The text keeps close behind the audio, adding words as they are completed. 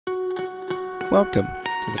Welcome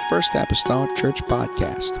to the First Apostolic Church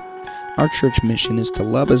Podcast. Our church mission is to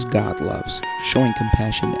love as God loves, showing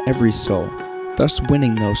compassion to every soul, thus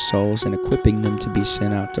winning those souls and equipping them to be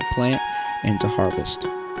sent out to plant and to harvest.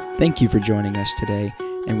 Thank you for joining us today,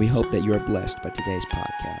 and we hope that you are blessed by today's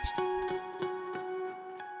podcast.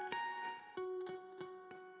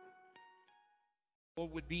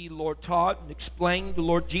 Would be, Lord, taught and explained the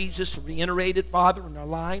Lord Jesus, reiterated, Father, in our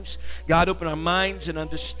lives. God, open our minds and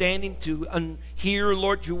understanding to hear,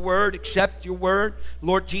 Lord, your word, accept your word.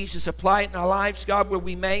 Lord Jesus, apply it in our lives, God, where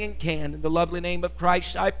we may and can. In the lovely name of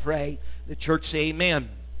Christ, I pray. The church say amen.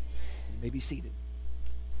 You may be seated.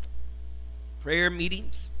 Prayer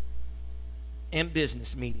meetings and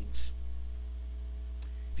business meetings.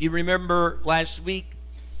 If you remember last week,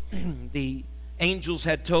 the angels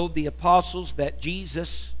had told the apostles that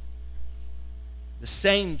Jesus, the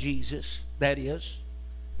same Jesus, that is,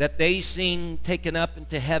 that they seen taken up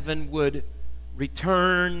into heaven would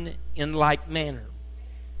return in like manner.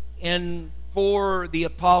 And for the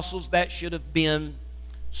apostles, that should have been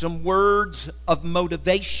some words of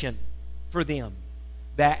motivation for them,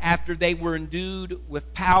 that after they were endued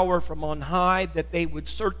with power from on high, that they would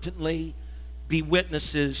certainly be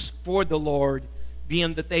witnesses for the Lord,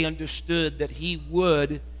 being that they understood that he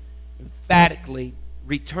would emphatically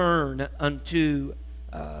return unto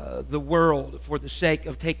the world for the sake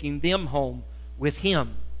of taking them home with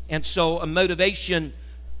him. And so a motivation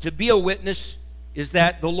to be a witness is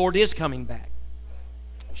that the Lord is coming back.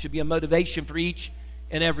 It should be a motivation for each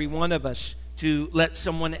and every one of us to let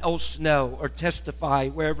someone else know or testify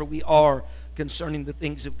wherever we are concerning the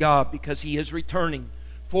things of God, because he is returning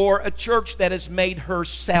for a church that has made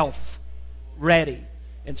herself ready.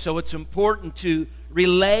 And so it's important to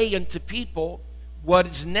relay unto people what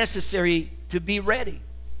is necessary to be ready.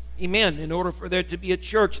 Amen. In order for there to be a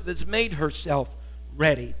church that's made herself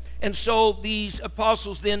ready. And so these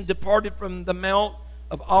apostles then departed from the Mount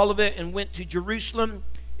of Olivet and went to Jerusalem,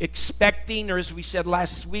 expecting, or as we said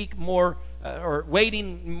last week, more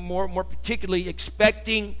particularly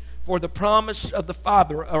expecting for the promise of the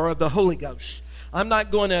Father or of the Holy Ghost. I'm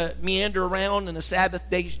not going to meander around in a Sabbath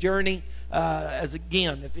day's journey. I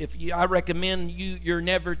recommend you're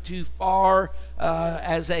never too far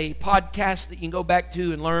as a podcast that you can go back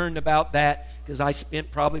to and learn about that, because I spent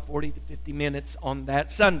probably 40 to 50 minutes on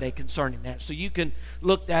that Sunday concerning that. So you can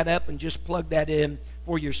look that up and just plug that in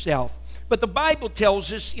for yourself. But the Bible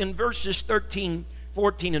tells us in verses 13,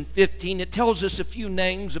 14, and 15, it tells us a few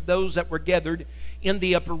names of those that were gathered in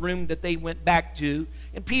the upper room that they went back to.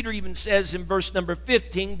 And Peter even says in verse number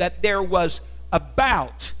 15 that there was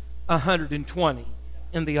about 120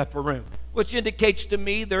 in the upper room, which indicates to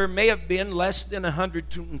me there may have been less than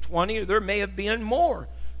 120, or there may have been more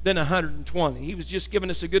than 120. He was just giving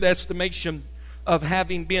us a good estimation of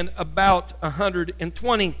having been about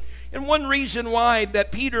 120. And one reason why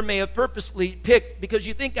that Peter may have purposely picked, because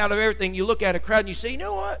you think out of everything, you look at a crowd and you say, you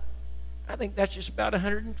know what? I think that's just about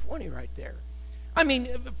 120 right there. I mean,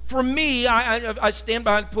 for me, I stand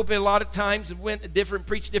behind the pulpit a lot of times and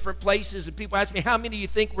preached different places, and people ask me, how many do you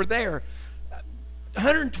think were there?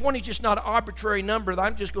 120 is just not an arbitrary number that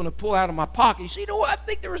I'm just going to pull out of my pocket. You say, you know what, I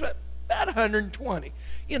think there was about 120.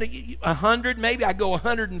 100, maybe I go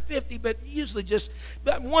 150, but usually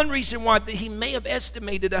but one reason why he may have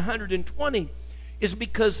estimated 120 is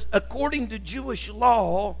because according to Jewish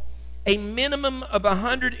law, a minimum of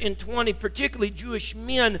 120, particularly Jewish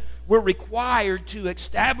men, were required to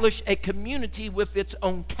establish a community with its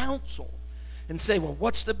own council. And say, well,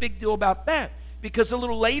 what's the big deal about that? Because a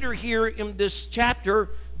little later here in this chapter,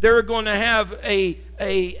 they're going to have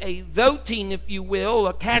a voting, if you will,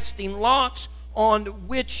 a casting lots on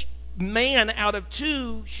which man out of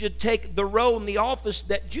two should take the role in the office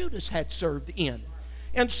that Judas had served in.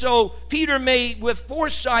 And so Peter may, with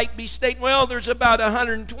foresight, be stating, well, there's about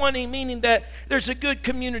 120, meaning that there's a good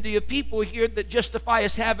community of people here that justify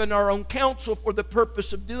us having our own council for the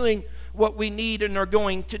purpose of doing what we need and are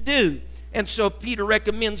going to do. And so Peter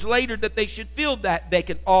recommends later that they should fill that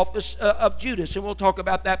vacant office of Judas, and we'll talk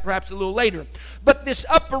about that perhaps a little later. But this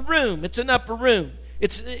upper room, it's an upper room.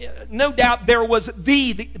 It's no doubt there was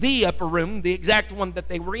the upper room, the exact one that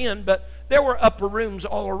they were in, but there were upper rooms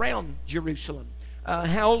all around Jerusalem.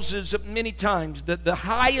 Houses many times, the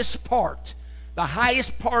highest part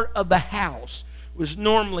of the house was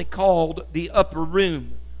normally called the upper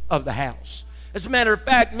room of the house. As a matter of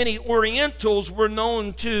fact, many Orientals were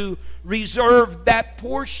known to reserve that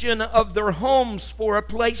portion of their homes for a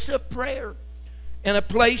place of prayer and a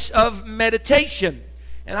place of meditation.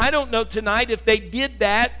 And I don't know tonight if they did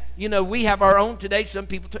that we have our own today. Some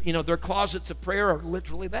people, their closets of prayer are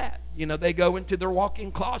literally that. They go into their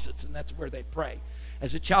walk-in closets, and that's where they pray.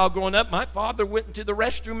 As a child growing up, my father went into the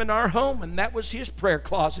restroom in our home, and that was his prayer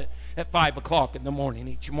closet at 5 o'clock in the morning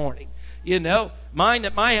each morning. Mine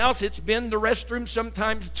at my house, it's been the restroom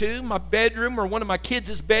sometimes too, my bedroom or one of my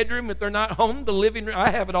kids' bedroom. If they're not home, the living room. I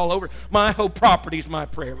have it all over. My whole property is my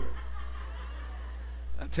prayer room.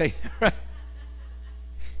 I'll tell you, right?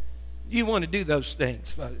 You want to do those things,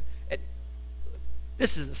 folks.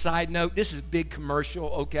 This is a side note. This is a big commercial,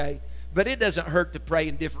 okay? But it doesn't hurt to pray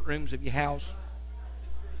in different rooms of your house.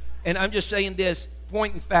 And I'm just saying this,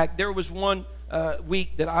 point in fact, there was one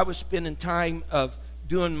week that I was spending time of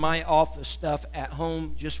doing my office stuff at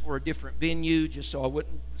home just for a different venue, just so I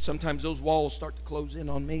wouldn't, sometimes those walls start to close in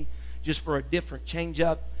on me, just for a different change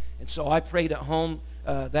up. And so I prayed at home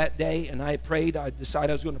that day, and I decided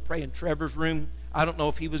I was going to pray in Trevor's room. I don't know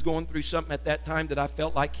if he was going through something at that time that I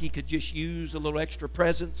felt like he could just use a little extra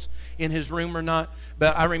presence in his room or not.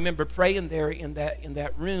 But I remember praying there in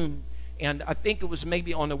that room, and I think it was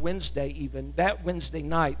maybe on a Wednesday even. That Wednesday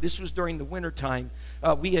night, this was during the wintertime,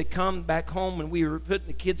 we had come back home and we were putting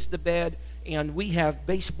the kids to bed, and we have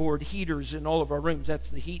baseboard heaters in all of our rooms. That's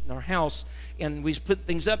the heat in our house. And we was putting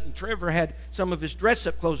things up, and Trevor had some of his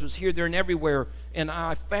dress-up clothes, was here, there, and everywhere. And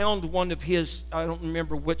I found one of his, I don't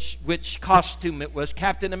remember which costume it was,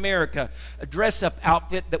 Captain America, a dress-up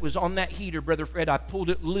outfit that was on that heater, Brother Fred. I pulled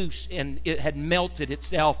it loose, and it had melted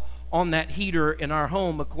itself on that heater in our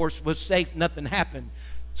home. Of course, was safe. Nothing happened.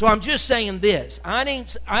 So I'm just saying this. I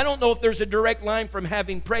don't know if there's a direct line from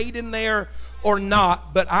having prayed in there or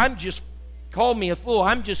not, but call me a fool.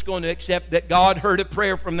 I'm just going to accept that God heard a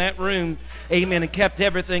prayer from that room, amen, and kept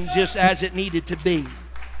everything just as it needed to be.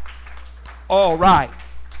 All right.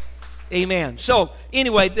 Amen. So,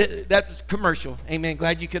 anyway, that's commercial. Amen.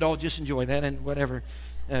 Glad you could all just enjoy that and whatever.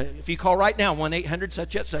 If you call right now, 1-800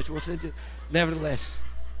 such and such, we'll send you. Nevertheless,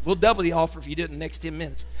 we'll double the offer if you do it in the next 10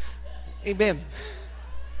 minutes. Amen.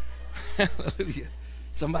 Hallelujah.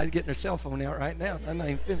 Somebody's getting their cell phone out right now. I'm not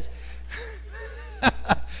even finished.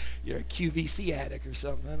 You're a QVC addict or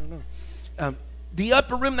something. I don't know. The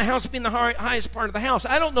upper room, the house being the highest part of the house.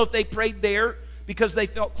 I don't know if they prayed there because they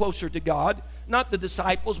felt closer to God. Not the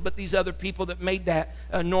disciples, but these other people that made that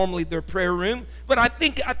normally their prayer room. But I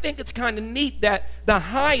think it's kind of neat that the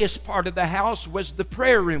highest part of the house was the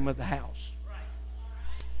prayer room of the house.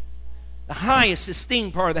 The highest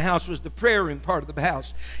esteemed part of the house was the prayer room part of the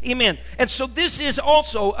house. Amen. And so this is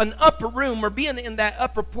also an upper room, or being in that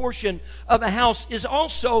upper portion of the house is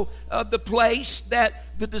also the place that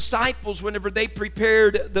the disciples, whenever they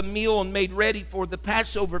prepared the meal and made ready for the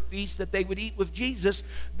Passover feast that they would eat with Jesus,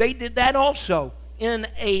 they did that also in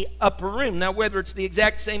a upper room. Now, whether it's the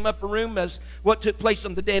exact same upper room as what took place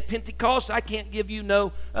on the day of Pentecost, I can't give you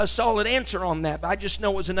no solid answer on that, but I just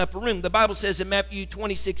know it was an upper room. The Bible says in Matthew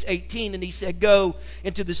 26:18, and he said, "Go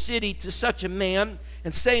into the city to such a man,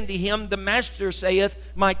 and say unto him, the master saith,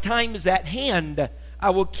 my time is at hand. I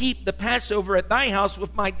will keep the Passover at thy house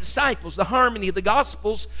with my disciples." The harmony of the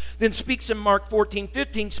Gospels then speaks in Mark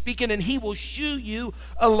 14:15, speaking, "And he will shew you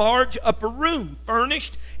a large upper room,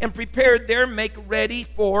 furnished and prepared there, make ready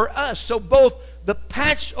for us." So both the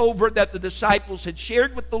Passover that the disciples had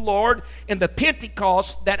shared with the Lord and the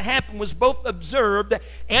Pentecost that happened was both observed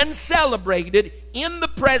and celebrated in the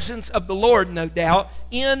presence of the Lord, no doubt,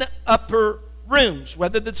 in upper rooms.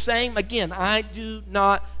 Whether the same, again, I do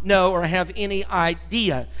not know or have any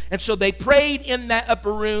idea. And so they prayed in that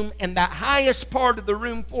upper room, and that highest part of the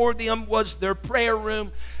room for them was their prayer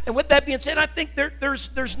room. And with that being said, I think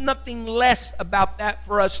there's nothing less about that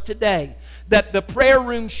for us today, that the prayer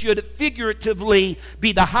room should figuratively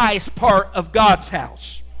be the highest part of God's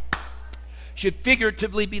house. Should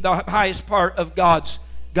figuratively be the highest part of God's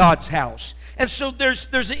house. And so there's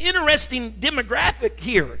an interesting demographic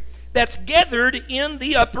here that's gathered in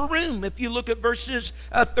the upper room. If you look at verses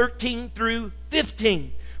 13 through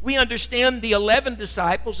 15, we understand the 11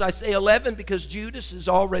 disciples. I say 11 because Judas is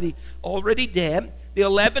already dead. The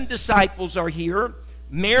 11 disciples are here.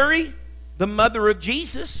 Mary, the mother of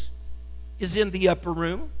Jesus, is in the upper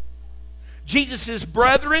room. Jesus'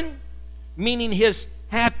 brethren, meaning his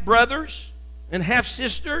half-brothers and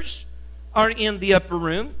half-sisters, are in the upper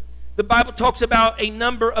room. The Bible talks about a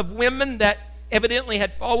number of women that evidently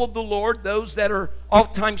had followed the Lord, those that are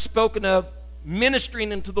oftentimes spoken of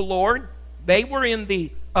ministering unto the Lord. They were in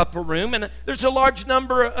the upper room, and there's a large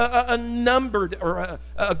number, a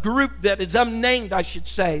group that is unnamed, I should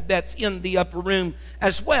say, that's in the upper room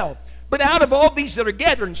as well. But out of all these that are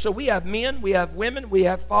gathering, so we have men, we have women, we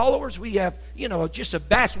have followers, we have, just a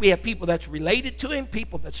vast, we have people that's related to him,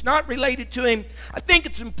 people that's not related to him. I think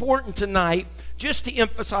it's important tonight just to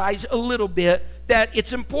emphasize a little bit that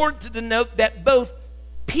it's important to denote that both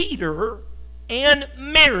Peter and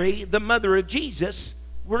Mary, the mother of Jesus,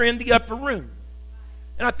 were in the upper room.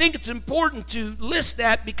 And I think it's important to list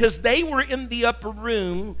that because they were in the upper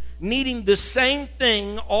room needing the same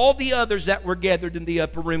thing all the others that were gathered in the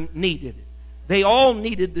upper room needed. They all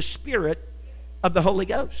needed the Spirit of the Holy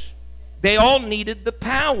Ghost. They all needed the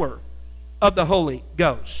power of the Holy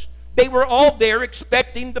Ghost. They were all there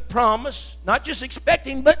expecting the promise, not just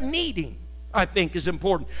expecting, but needing, I think is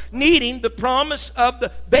important. Needing the promise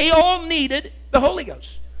they all needed the Holy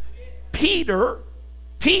Ghost. Peter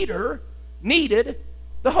needed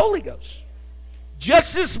the Holy Ghost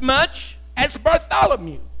just as much as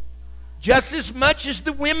Bartholomew, just as much as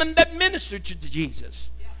the women that ministered to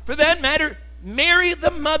Jesus. For that matter, Mary,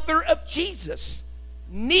 the mother of Jesus,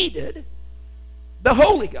 needed the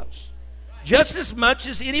Holy Ghost just as much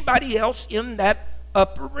as anybody else in that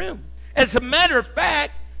upper room. As a matter of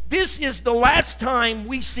fact, this is the last time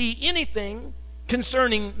we see anything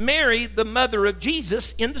concerning Mary, the mother of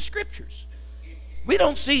Jesus, in the Scriptures. We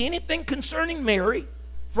don't see anything concerning Mary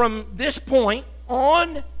from this point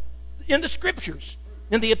on in the Scriptures.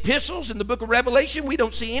 In the epistles, in the book of Revelation, we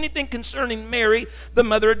don't see anything concerning Mary, the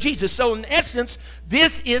mother of Jesus. So in essence,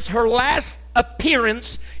 this is her last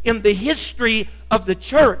appearance in the history of the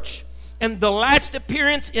church. And the last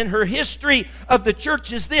appearance in her history of the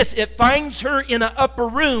church is this. It finds her in an upper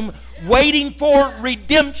room waiting for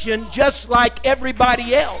redemption just like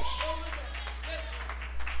everybody else.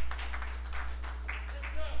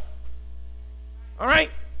 All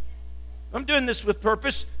right? I'm doing this with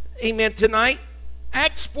purpose. Amen. Tonight,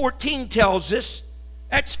 Acts 14 tells us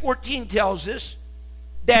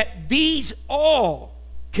that these all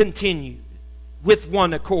continued with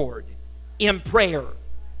one accord in prayer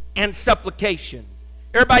and supplication.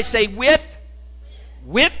 Everybody say with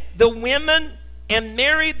the women and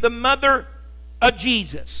Mary, the mother of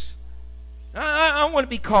Jesus. I want to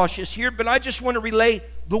be cautious here, but I just want to relay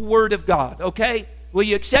the Word of God, okay? Will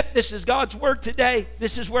you accept this as God's Word today?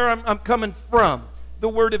 This is where I'm coming from, the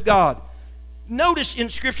Word of God. Notice in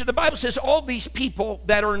Scripture, the Bible says all these people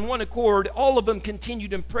that are in one accord, all of them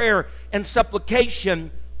continued in prayer and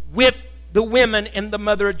supplication with the women and the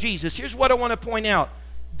mother of Jesus. Here's what I want to point out.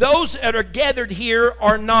 Those that are gathered here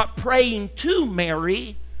are not praying to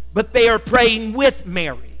Mary, but they are praying with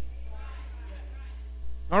Mary.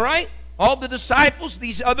 All right? All the disciples,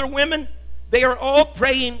 these other women, they are all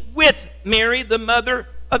praying with Mary, the mother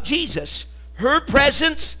of Jesus. Her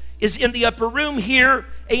presence is in the upper room here,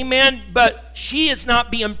 amen, but she is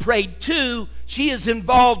not being prayed to. She is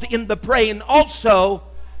involved in the praying also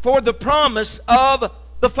for the promise of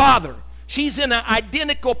the Father. She's in an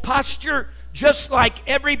identical posture just like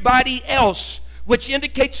everybody else, which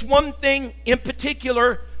indicates one thing in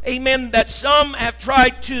particular, amen, that some have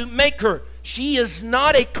tried to make her. She is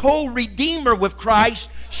not a co-redeemer with Christ.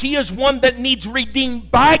 She is one that needs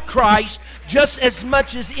redeemed by Christ just as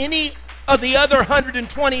much as any of the other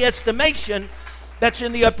 120 estimation that's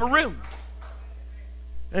in the upper room.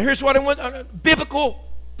 And here's what I want, a biblical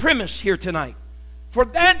premise here tonight. For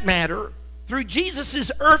that matter, through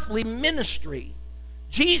Jesus' earthly ministry,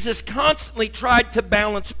 Jesus constantly tried to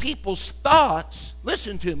balance people's thoughts,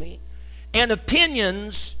 listen to me, and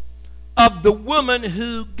opinions of the woman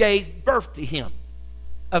who gave birth to him,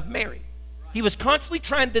 of Mary. He was constantly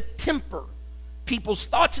trying to temper people's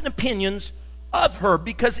thoughts and opinions of her,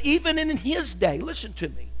 because even in his day, listen to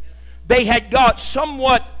me, they had got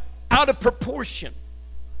somewhat out of proportion,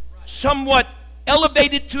 somewhat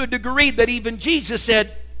elevated to a degree that even Jesus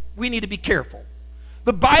said, we need to be careful.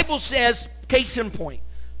 The Bible says, case in point,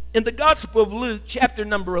 in the Gospel of Luke, chapter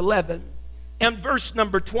number 11, and verse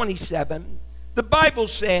number 27, the Bible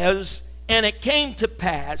says, and it came to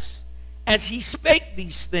pass, as he spake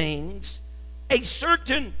these things, a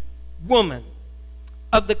certain woman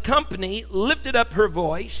of the company lifted up her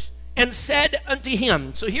voice and said unto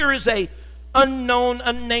him. So here is a unknown,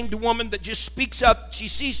 unnamed woman that just speaks up. She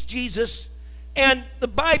sees Jesus, and the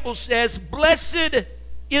Bible says, blessed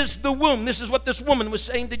is the womb. This is what this woman was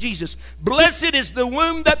saying to Jesus. Blessed is the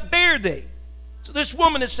womb that bare thee. So this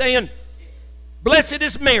woman is saying, blessed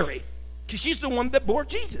is Mary, because she's the one that bore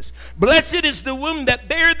Jesus. Blessed is the womb that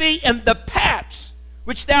bare thee, and the paps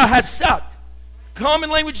which thou hast sucked. Common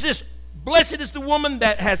language is this: blessed is the woman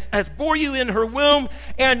that has bore you in her womb,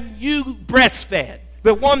 and you breastfed.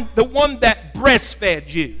 The one that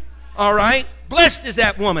breastfed you. All right? Blessed is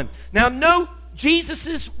that woman. Now note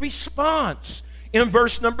Jesus' response. in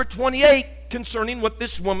verse number 28 concerning what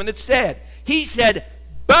this woman had said. He said,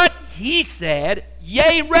 but he said,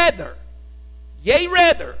 yea rather,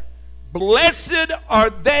 blessed are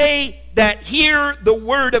they that hear the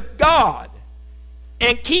word of God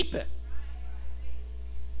and keep it.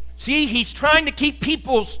 See, he's trying to keep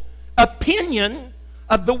people's opinion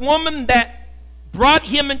of the woman that brought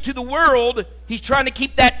him into the world. He's trying to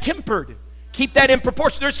keep that tempered, keep that in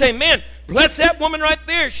proportion. They're saying, man, bless that woman right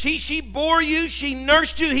there. She bore you, she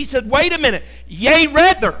nursed you. He said, wait a minute. Yea,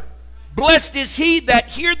 rather, blessed is he that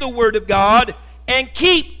hear the word of God and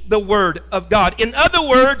keep the word of God. In other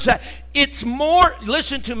words, it's more,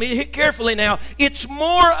 listen to me carefully now, it's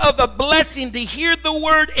more of a blessing to hear the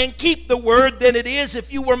word and keep the word than it is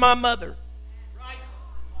if you were my mother.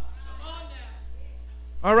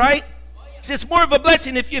 All right? It's more of a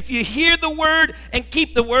blessing if you hear the word and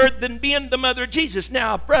keep the word than being the mother of Jesus.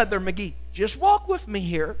 Now, Brother McGee, just walk with me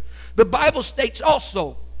here. The Bible states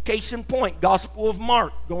also, case in point, Gospel of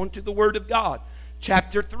Mark, going to the Word of God,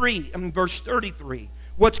 chapter 3 and verse 33.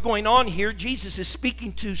 What's going on here? Jesus is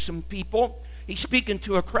speaking to some people. He's speaking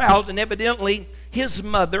to a crowd, and evidently his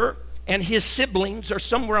mother and his siblings are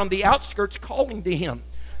somewhere on the outskirts calling to him,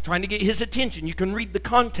 trying to get his attention. You can read the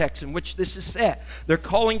context in which this is set. They're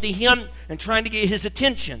calling to him and trying to get his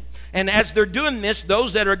attention. And as they're doing this,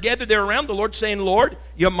 those that are gathered there around the Lord saying, Lord,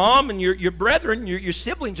 your mom and your brethren, your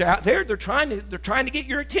siblings are out there. They're trying to get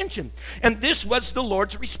your attention. And this was the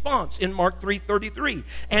Lord's response in Mark 3:33.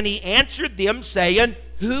 And he answered them saying,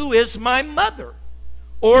 who is my mother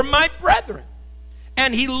or my brethren?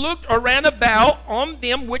 And he looked around about on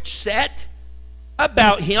them which sat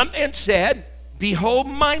about him and said, behold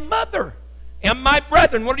my mother and my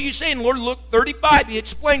brethren. What are you saying, Lord? Look, 35, he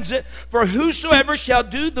explains it. For whosoever shall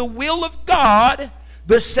do the will of God,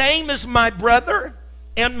 the same as my brother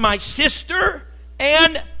and my sister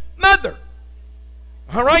and mother.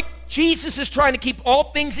 All right? Jesus is trying to keep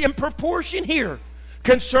all things in proportion here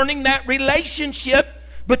concerning that relationship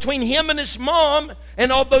between him and his mom.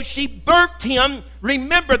 And although she birthed him,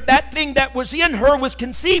 remember that thing that was in her was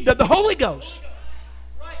conceived of the Holy Ghost.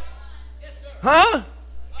 Huh?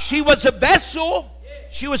 She was a vessel.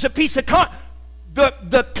 She was a piece of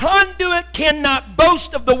the conduit cannot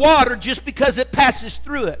boast of the water just because it passes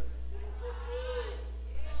through it.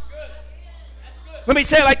 Let me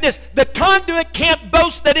say it like this. The conduit can't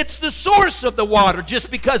boast that it's the source of the water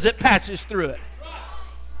just because it passes through it.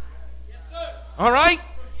 All right?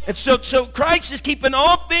 And so Christ is keeping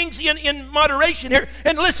all things in moderation here.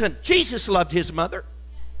 And listen, Jesus loved his mother.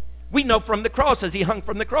 We know from the cross, as he hung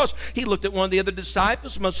from the cross, he looked at one of the other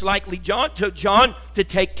disciples, most likely John, told John to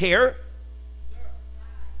take care.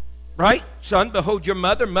 Right? Son, behold your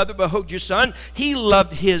mother. Mother, behold your son. He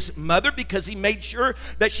loved his mother because he made sure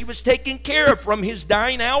that she was taken care of from his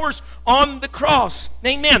dying hours on the cross.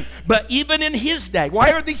 Amen. But even in his day,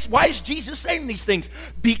 why is Jesus saying these things?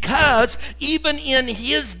 Because even in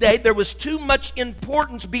his day, there was too much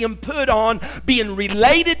importance being put on being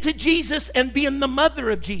related to Jesus and being the mother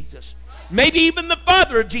of Jesus. Maybe even the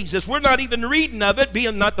father of Jesus. We're not even reading of it,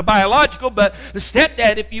 being not the biological, but the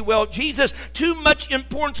stepdad, if you will, Jesus. Too much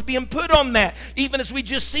importance being put on that. Even as we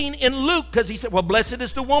just seen in Luke, because he said, well, blessed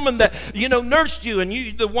is the woman that, nursed you, and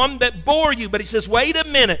you, the one that bore you. But he says, wait a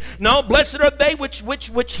minute. No, blessed are they which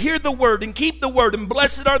hear the word and keep the word. And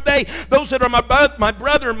blessed are they, those that are my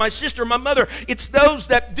brother, my sister, my mother. It's those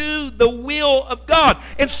that do the will of God.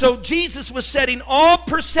 And so Jesus was setting all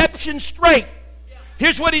perception straight.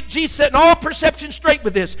 Here's what Jesus said, all perception straight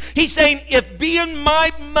with this. He's saying, if being my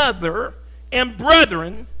mother and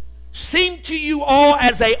brethren seem to you all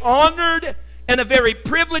as a honored and a very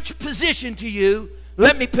privileged position to you,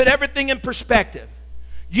 let me put everything in perspective.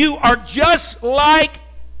 You are just like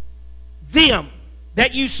them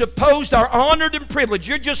that you supposed are honored and privileged.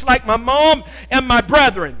 You're just like my mom and my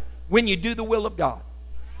brethren when you do the will of God.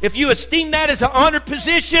 If you esteem that as an honored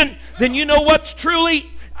position, then you know what's truly...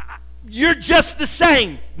 You're just the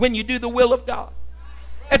same when you do the will of God.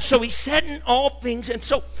 And so he's setting all things. And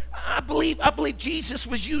so I believe Jesus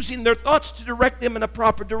was using their thoughts to direct them in a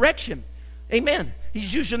proper direction. Amen.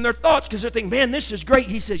 He's using their thoughts because they're thinking, man, this is great.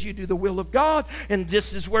 He says you do the will of God, and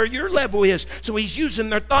this is where your level is. So he's using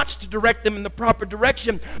their thoughts to direct them in the proper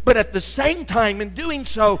direction. But at the same time, in doing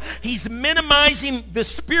so, he's minimizing the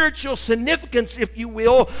spiritual significance, if you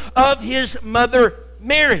will, of his mother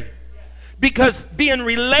Mary. Because being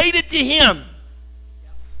related to him,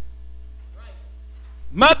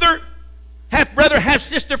 mother, half-brother,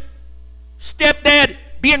 half-sister, stepdad,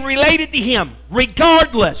 being related to him,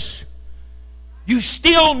 regardless, you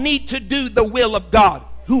still need to do the will of God,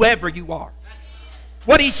 whoever you are.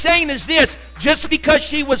 What he's saying is this: just because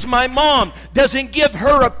she was my mom doesn't give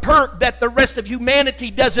her a perk that the rest of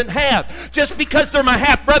humanity doesn't have. Just because they're my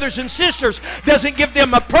half brothers and sisters doesn't give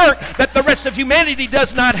them a perk that the rest of humanity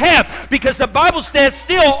does not have. Because the Bible says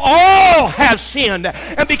still all have sinned.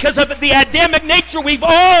 And because of the Adamic nature, we've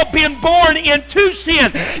all been born into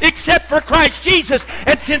sin except for Christ Jesus.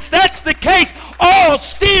 And since that's the case, all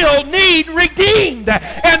still need redeemed.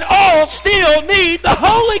 And all still need the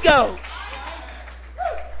Holy Ghost.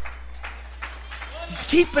 He's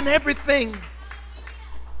keeping everything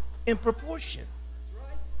in proportion.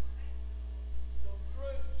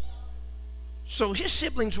 So his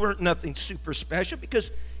siblings weren't nothing super special, because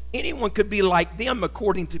anyone could be like them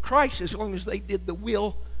according to Christ as long as they did the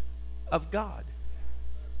will of God.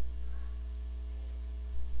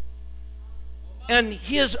 And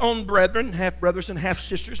his own brethren, half-brothers and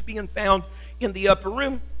half-sisters, being found in the upper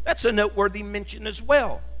room, that's a noteworthy mention as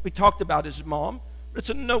well. We talked about his mom. It's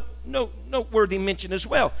a noteworthy mention as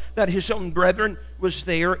well, that his own brethren was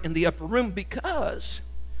there in the upper room, because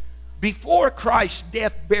before Christ's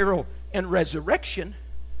death, burial, and resurrection,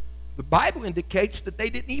 the Bible indicates that they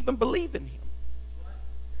didn't even believe in him.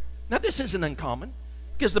 Now, this isn't uncommon,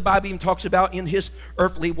 because the Bible even talks about in his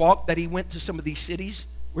earthly walk that he went to some of these cities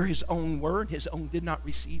where his own were, and his own did not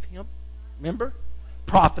receive him. Remember?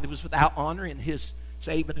 Prophet was without honor in his,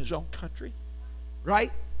 save in his own country.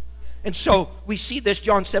 Right? And so we see this.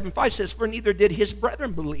 John 7:5 says, for neither did his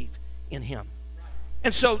brethren believe in him.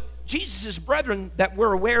 And so Jesus' brethren that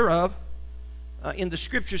we're aware of in the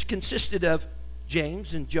scriptures consisted of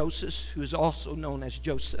James and Joseph, who is also known as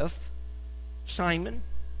Joseph, Simon,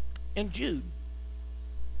 and Jude.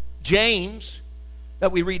 James,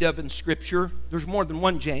 that we read of in scripture, there's more than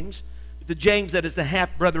one James, but the James that is the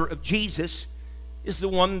half-brother of Jesus is the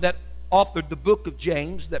one that authored the book of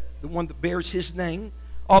James, the one that bears his name,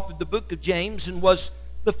 authored the book of James, and was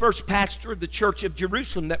the first pastor of the church of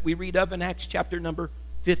Jerusalem that we read of in Acts chapter number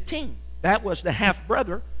 15. That was the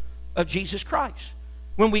half-brother of Jesus Christ.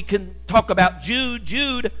 When we can talk about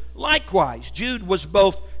Jude likewise. Jude was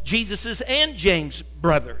both Jesus's and James'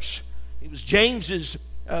 brothers. He was James's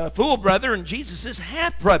full brother and Jesus's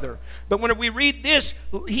half-brother. But when we read this,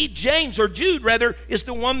 James, or Jude rather, is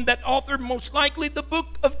the one that authored most likely the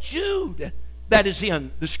book of Jude that is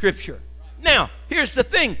in the scripture. Now, here's the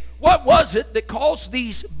thing. What was it that caused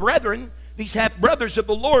these brethren, these half-brothers of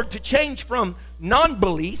the Lord, to change from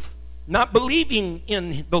non-belief, not believing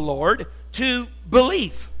in the Lord, to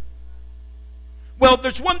belief? Well,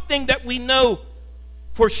 there's one thing that we know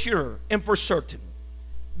for sure and for certain.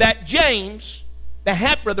 That James, the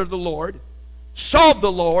half-brother of the Lord, saw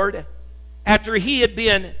the Lord after he had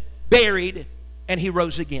been buried and he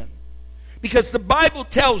rose again. Because the Bible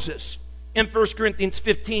tells us in 1 Corinthians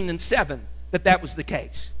 15:7 that was the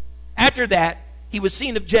case. After that, he was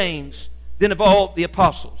seen of James, then of all the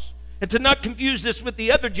apostles. And to not confuse this with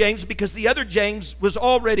the other James, because the other James was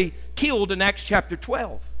already killed in Acts chapter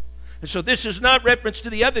 12. And so this is not reference to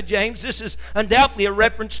the other James. This is undoubtedly a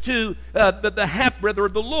reference to the half-brother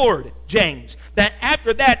of the Lord, James. That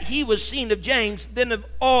after that, he was seen of James, then of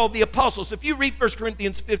all the apostles. If you read 1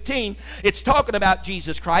 Corinthians 15, it's talking about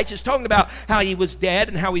Jesus Christ. It's talking about how he was dead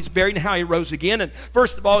and how he's buried and how he rose again. And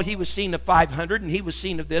first of all, he was seen of 500, and he was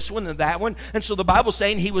seen of this one and that one. And so the Bible's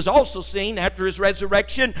saying he was also seen after his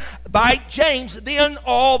resurrection by James, then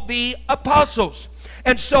all the apostles.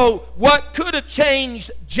 And so what could have changed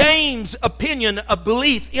James' opinion of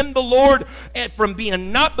belief in the Lord from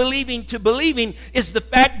being not believing to believing is the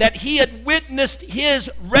fact that he had witnessed his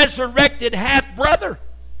resurrected half-brother.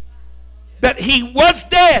 That he was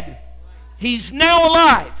dead. He's now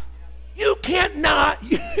alive. You cannot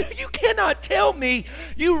tell me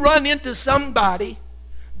you run into somebody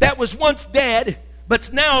that was once dead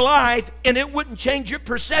but's now alive and it wouldn't change your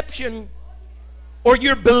perception or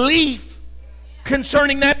your belief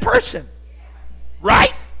concerning that person,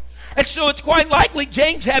 right? And so it's quite likely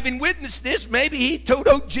James, having witnessed this, maybe he,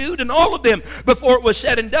 Toto, Jude, and all of them, before it was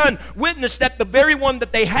said and done, witnessed that the very one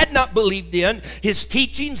that they had not believed in, his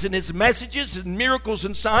teachings and his messages and miracles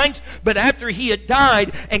and signs, but after he had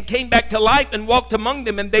died and came back to life and walked among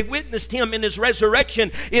them and they witnessed him in his resurrection,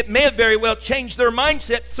 it may have very well changed their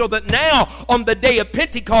mindset, so that now on the day of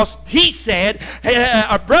Pentecost, he said,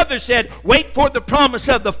 our brother said, wait for the promise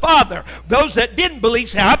of the Father. Those that didn't believe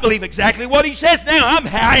say, I believe exactly what he says now.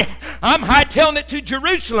 I'm hightailing it to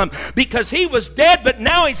Jerusalem because he was dead, but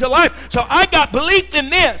now he's alive. So I got belief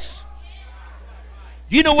in this.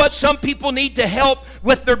 You know what some people need to help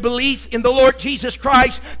with their belief in the Lord Jesus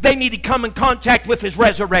Christ? They need to come in contact with his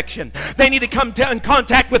resurrection. They need to come in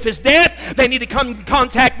contact with his death, They need to come in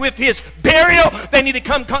contact with his burial. They need to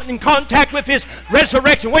come in contact with his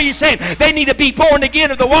resurrection. What are you saying? They need to be born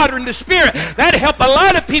again of the water and the Spirit. That'd help a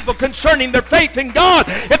lot of people concerning their faith in God.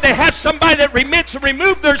 If they have somebody that remits and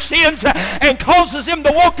remove their sins and causes them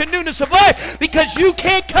to walk in newness of life, because you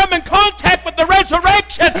can't come in contact with the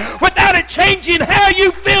resurrection without it changing how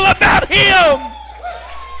you feel about him.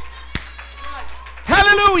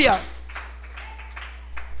 Hallelujah.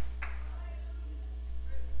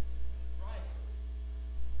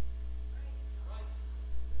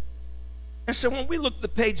 And so when we look at the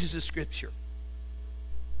pages of Scripture,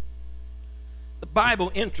 the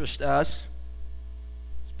Bible interests us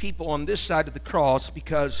as people on this side of the cross,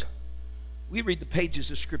 because we read the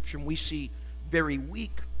pages of Scripture and we see very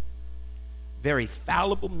weak, very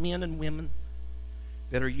fallible men and women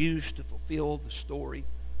that are used to fulfill the story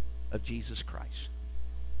of Jesus Christ.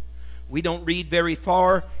 We don't read very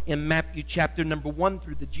far in Matthew chapter number 1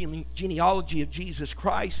 through the genealogy of Jesus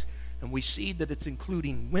Christ, and we see that it's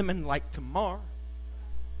including women like Tamar,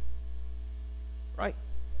 right?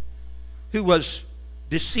 Who was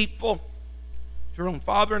deceitful to her own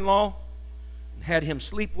father-in-law and had him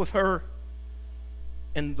sleep with her.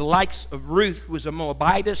 And the likes of Ruth, who was a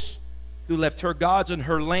Moabitess, who left her gods and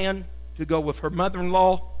her land to go with her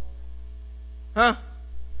mother-in-law. Huh?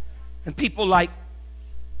 And people like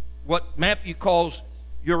what Matthew calls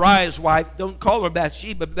Uriah's wife. Don't call her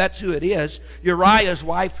Bathsheba, but that's who it is. Uriah's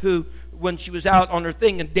wife, who, when she was out on her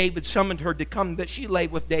thing and David summoned her to come, that she lay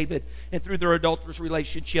with David, and through their adulterous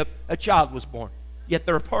relationship, a child was born. Yet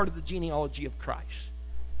they're a part of the genealogy of Christ.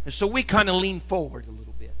 And so we kind of lean forward a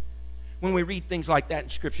little bit when we read things like that in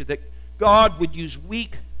Scripture, that God would use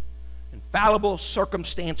weak and fallible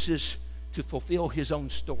circumstances to fulfill his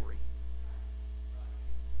own story.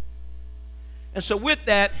 And so with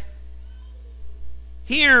that,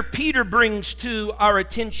 here Peter brings to our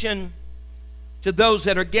attention, to those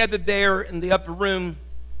that are gathered there in the upper room,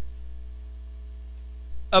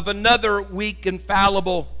 of another weak and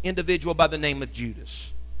fallible individual by the name of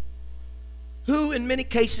Judas, who in many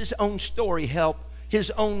cases own story helped, his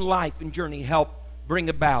own life and journey helped bring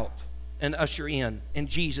about and usher in, and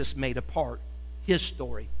Jesus made a part, his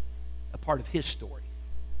story, a part of his story.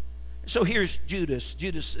 So here's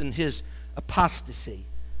Judas and his apostasy.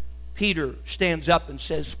 Peter stands up and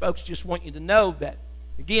says, folks, just want you to know that,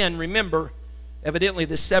 again, remember, evidently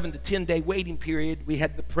this 7 to 10 day waiting period, we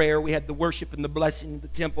had the prayer, we had the worship and the blessing in the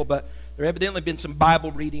temple, but there evidently been some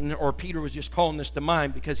Bible reading, or Peter was just calling this to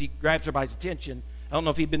mind because he grabs everybody's attention. I don't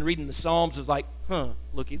know if he'd been reading the Psalms, it's like,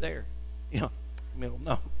 looky there. Middle,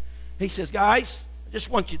 no. He says, guys, I just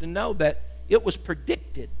want you to know that it was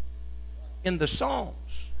predicted in the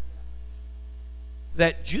Psalms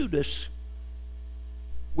that Judas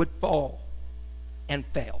would fall and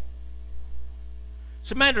fail.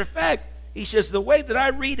 As a matter of fact, he says, the way that I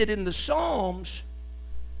read it in the Psalms,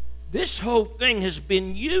 this whole thing has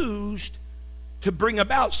been used to bring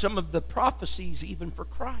about some of the prophecies even for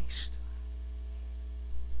Christ.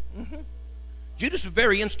 Judas was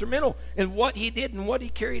very instrumental in what he did and what he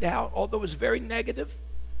carried out. Although it was very negative,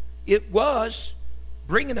 it was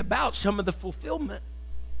bringing about some of the fulfillment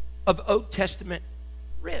of Old Testament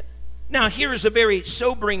writ. Now, here is a very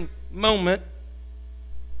sobering moment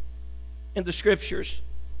in the Scriptures.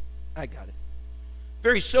 I got it.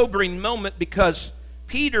 Very sobering moment, because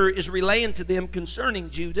Peter is relaying to them concerning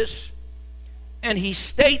Judas, and he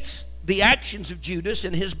states the actions of Judas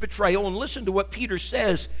and his betrayal. And listen to what Peter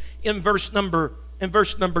says in verse number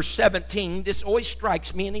 17. This always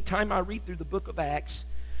strikes me anytime I read through the book of Acts.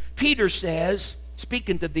 Peter says,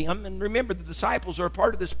 speaking to them, and remember the disciples are a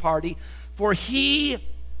part of this party, for he,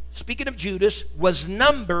 speaking of Judas, was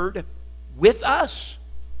numbered with us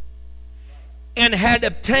and had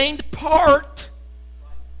obtained part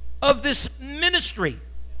of this ministry.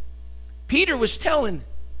 Peter was telling,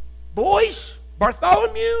 boys,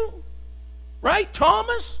 Bartholomew, right?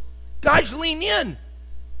 Thomas, guys, lean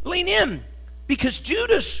in, because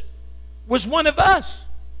Judas was one of us.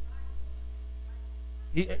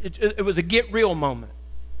 It was a get real moment.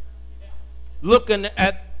 Looking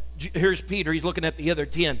at, here's Peter, he's looking at the other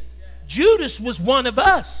 10. Judas was one of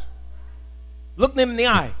us. Look them in the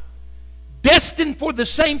eye. Destined for the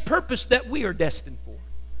same purpose that we are destined for.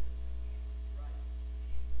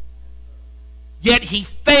 Yet he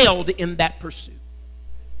failed in that pursuit.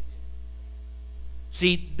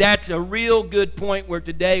 See, that's a real good point where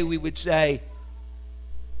today we would say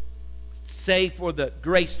for the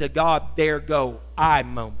grace of God, there go I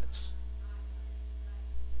moments.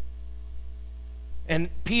 And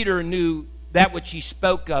Peter knew that which he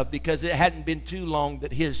spoke of, because it hadn't been too long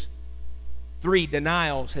that his 3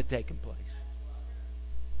 denials had taken place.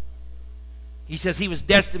 He says he was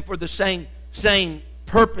destined for the same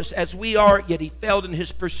purpose as we are, yet he failed in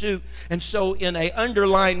his pursuit. And so in an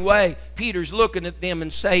underlying way, Peter's looking at them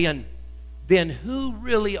and saying, then who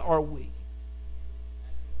really are we?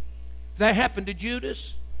 If that happened to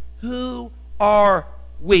Judas, who are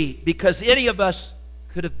we? Because any of us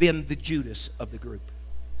could have been the Judas of the group.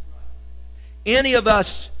 Any of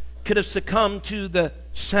us could have succumbed to the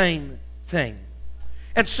same thing.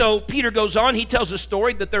 And so Peter goes on. He tells a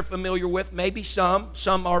story that they're familiar with. Maybe some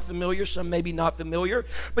are familiar, some maybe not familiar.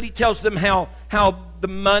 But he tells them how the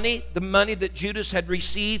money that Judas had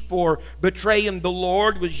received for betraying the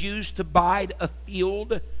Lord was used to buy a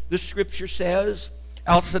field, the scripture says.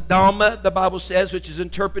 Al-Sadama, the Bible says, which is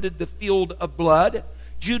interpreted the field of blood.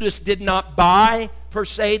 Judas did not buy, per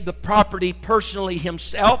se, the property personally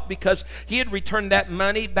himself, because he had returned that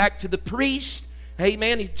money back to the priest.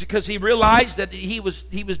 Amen. Because he realized that he was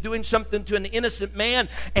doing something to an innocent man,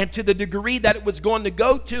 and to the degree that it was going to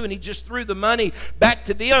go to, and he just threw the money back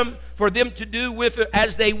to them for them to do with it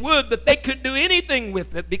as they would, but they couldn't do anything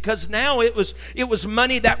with it, because now it was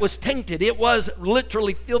money that was tainted. It was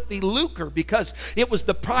literally filthy lucre, because it was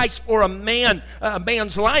the price for a man's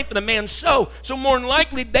life and a man's soul. So more than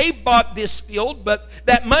likely they bought this field, but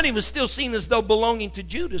that money was still seen as though belonging to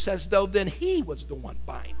Judas, as though then he was the one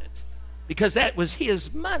buying it, because that was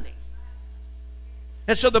his money.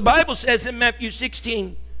 And so the Bible says in Matthew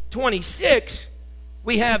 16:26,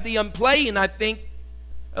 we have the unplaying, I think,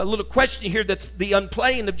 a little question here, that's the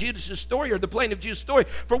unplaying of Judas' story, or the playing of Judas' story.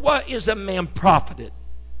 For what is a man profited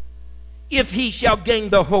if he shall gain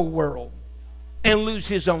the whole world and lose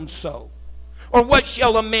his own soul? Or what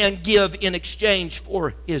shall a man give in exchange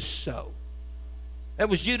for his soul? That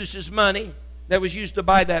was Judas' money that was used to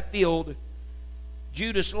buy that field.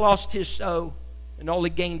 Judas lost his soul, and all he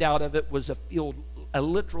gained out of it was a field, a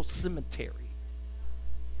literal cemetery,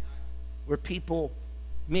 where people,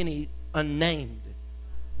 many unnamed,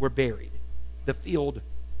 were buried. The field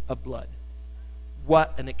of blood.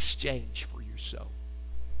 What an exchange for your soul.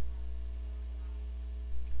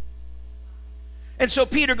 And so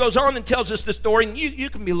Peter goes on and tells us the story, and you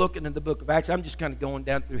can be looking in the book of Acts. I'm just kind of going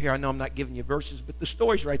down through here. I know I'm not giving you verses, but the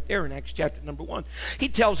story's right there in Acts chapter number 1. He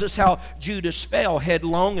tells us how Judas fell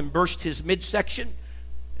headlong and burst his midsection.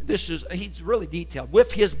 He's really detailed,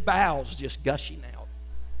 with his bowels just gushing out.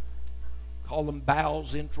 Call them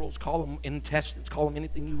bowels, entrails, call them intestines, call them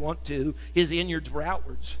anything you want to. His innards were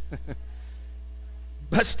outwards.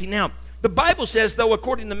 Busting out. The Bible says, though,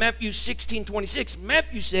 according to Matthew 16:26,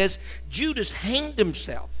 Matthew says Judas hanged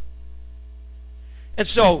himself. And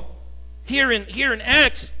so here in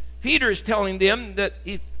Acts, Peter is telling them that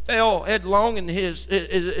he fell headlong and his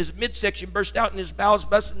midsection burst out and his bowels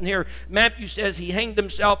busted. And here Matthew says he hanged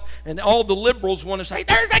himself, and all the liberals want to say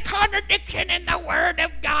there's a contradiction in the Word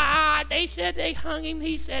of God. They said they hung him,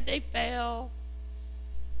 he said they fell.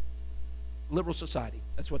 Liberal society,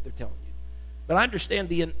 that's what they're telling you. But I understand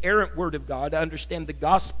the inerrant Word of God. I understand the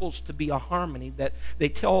Gospels to be a harmony, that they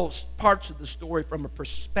tell parts of the story from a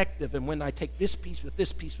perspective, and when I take this piece with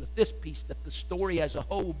this piece with this piece, that the story as a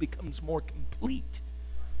whole becomes more complete.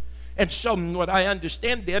 And so what I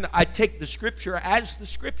understand then, I take the Scripture as the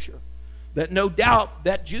Scripture, that no doubt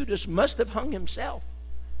that Judas must have hung himself,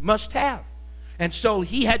 must have. And so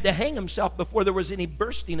he had to hang himself before there was any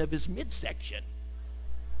bursting of his midsection,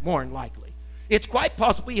 more than likely. It's quite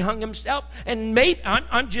possible he hung himself, and maybe,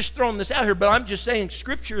 I'm just throwing this out here, but I'm just saying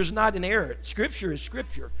Scripture is not inerrant. Scripture is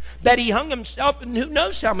Scripture. That he hung himself, and who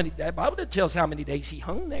knows how many days. The Bible tells how many days he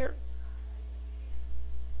hung there.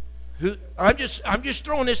 I'm just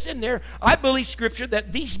throwing this in there. I believe Scripture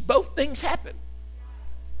that both things happen.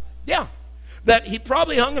 Yeah. That he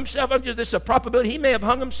probably hung himself. This is a probability. He may have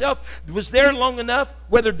hung himself, was there long enough,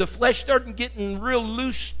 whether the flesh started getting real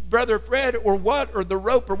loose, Brother Fred, or what, or the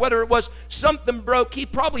rope, or whatever it was, something broke. He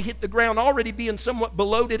probably hit the ground already being somewhat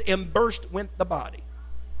bloated, and burst went the body.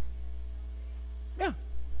 Yeah.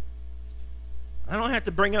 I don't have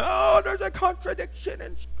to bring up, there's a contradiction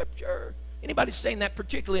in Scripture. Anybody saying that,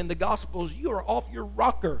 particularly in the Gospels, you are off your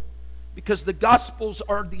rocker. Because the Gospels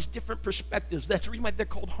are these different perspectives. That's the reason why they're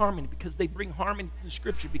called harmony, because they bring harmony to the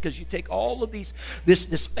Scripture. Because you take all of this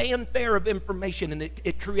fanfare of information, and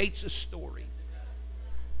it creates a story.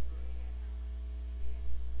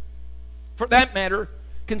 For that matter,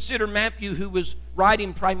 consider Matthew, who was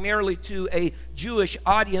writing primarily to a Jewish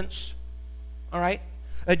audience, all right?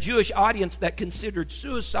 A Jewish audience that considered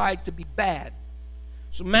suicide to be bad.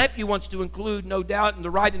 So Matthew wants to include, no doubt, in the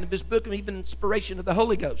writing of his book, and even inspiration of the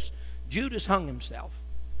Holy Ghost. Judas hung himself.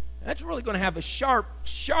 That's really going to have a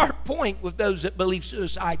sharp point with those that believe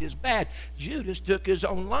suicide is bad. Judas took his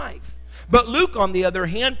own life. But Luke, on the other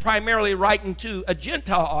hand, primarily writing to a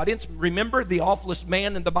Gentile audience. Remember Theophilus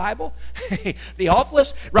man in the Bible?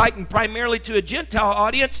 Theophilus, writing primarily to a Gentile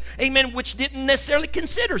audience, amen, which didn't necessarily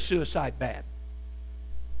consider suicide bad.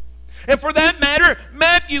 And for that matter,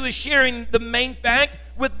 Matthew is sharing the main fact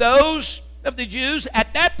with those of the Jews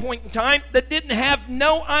at that point in time that didn't have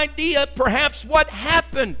no idea perhaps what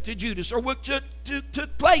happened to Judas or what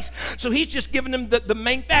took place. So he's just giving them the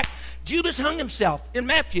main fact. Judas hung himself in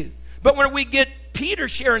Matthew. But when we get Peter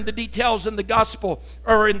sharing the details in the gospel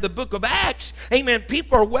or in the book of Acts, amen,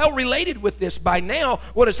 people are well related with this by now,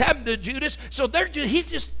 what has happened to Judas. So he's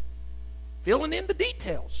just filling in the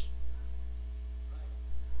details.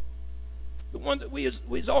 The one that we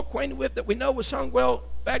was all acquainted with that we know was hung, well,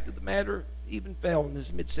 fact of the matter, even fell and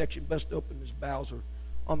his midsection bust open, his bowels are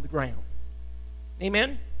on the ground.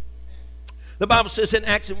 Amen? The Bible says in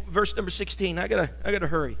Acts verse number 16, I gotta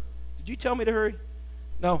hurry. Did you tell me to hurry?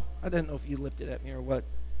 No, I didn't know if you lifted at me or what.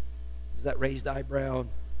 Is that raised eyebrow,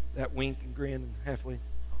 that wink and grin and halfway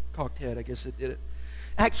cocked head? I guess it did it.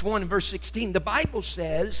 Acts 1 and verse 16, the Bible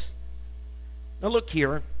says, now look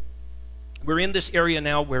here, we're in this area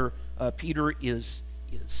now where Peter is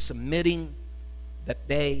submitting that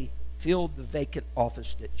they filled the vacant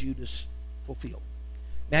office that Judas fulfilled.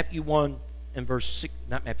 Acts 1 and verse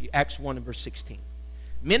 16.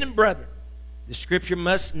 Men and brethren, the scripture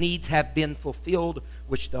must needs have been fulfilled,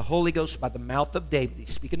 which the Holy Ghost by the mouth of David,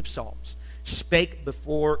 speaking of Psalms, spake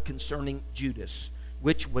before concerning Judas,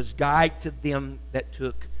 which was guide to them that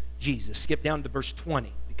took Jesus. Skip down to verse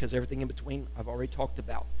 20, because everything in between I've already talked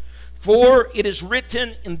about. For it is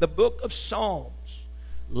written in the book of Psalms,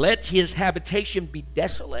 let his habitation be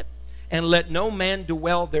desolate, and let no man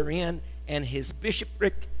dwell therein, and his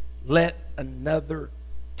bishopric let another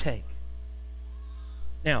take.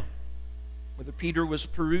 Now, whether Peter was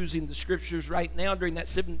perusing the scriptures right now during that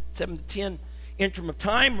 7 to 10 interim of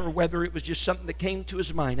time, or whether it was just something that came to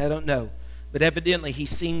his mind, I don't know. But evidently he's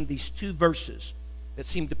seen these two verses that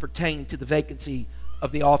seem to pertain to the vacancy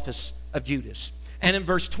of the office of Judas. And in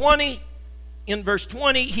verse 20,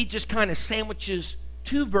 he just kind of sandwiches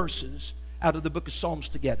two verses out of the book of Psalms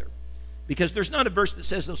together. Because there's not a verse that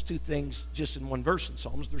says those two things just in one verse in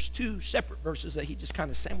Psalms. There's two separate verses that he just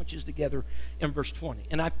kind of sandwiches together in verse 20.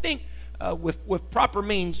 And I think with proper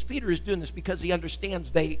means, Peter is doing this because he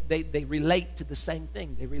understands they relate to the same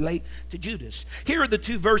thing. They relate to Judas. Here are the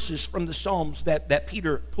two verses from the Psalms that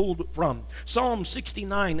Peter pulled from. Psalm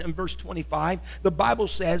 69 and verse 25, the Bible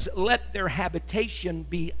says, let their habitation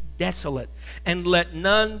be desolate, and let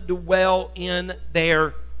none dwell in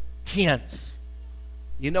their tents.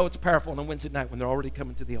 You know it's powerful on a Wednesday night when they're already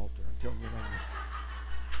coming to the altar. I'm telling you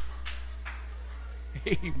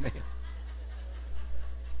right now. Amen.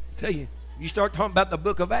 I tell you, you start talking about the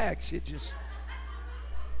book of Acts, it just,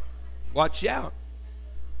 watch out.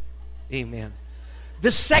 Amen.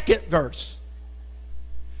 The second verse.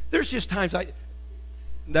 There's just times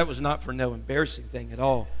that was not for no embarrassing thing at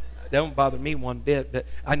all. That don't bother me one bit, but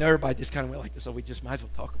I know everybody just kind of went like this, so we just might as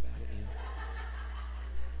well talk about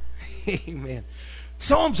it. Amen.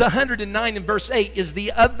 Psalms 109 and verse 8 is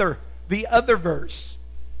the other verse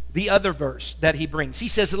that he brings. He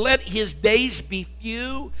says, let his days be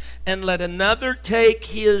few, and let another take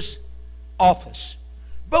his office.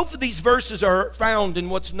 Both of these verses are found in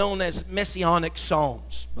what's known as messianic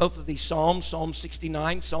psalms. Both of these psalms, Psalm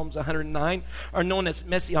 69, Psalms 109, are known as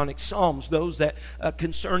messianic psalms, those that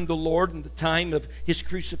concern the Lord in the time of his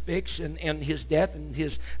crucifix and his death and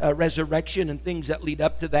his resurrection and things that lead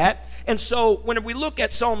up to that. And so when we look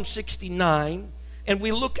at Psalm 69 and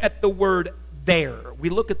we look at the word there,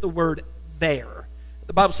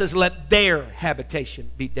 the Bible says, let their habitation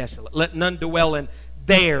be desolate. Let none dwell in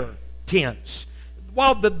their tents.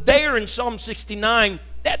 While the there in Psalm 69,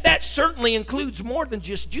 that certainly includes more than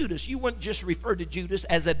just Judas. You wouldn't just refer to Judas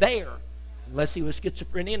as a there, unless he was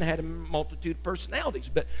schizophrenic and had a multitude of personalities.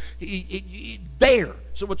 But there.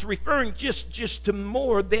 So it's referring just to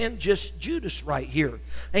more than just Judas right here.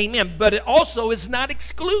 Amen. But it also is not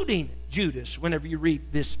excluding Judas whenever you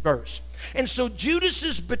read this verse. And so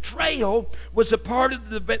Judas's betrayal was a part of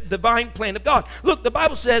the divine plan of God. Look, the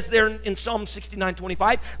Bible says there in Psalm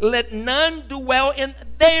 69:25, let none dwell in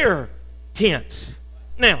their tents.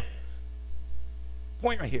 Now,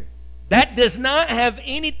 point right here. That does not have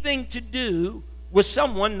anything to do with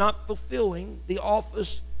someone not fulfilling the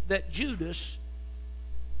office that Judas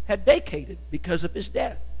had vacated because of his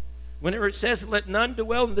death. Whenever it says, let none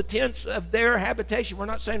dwell in the tents of their habitation, we're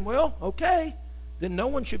not saying, well, okay, then no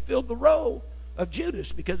one should fill the role of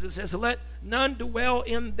Judas, because it says, let none dwell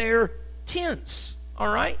in their tents.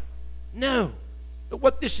 All right? No. But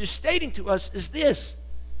what this is stating to us is this,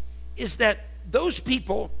 is that those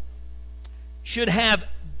people should have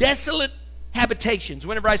desolate habitations.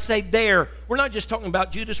 Whenever I say there, we're not just talking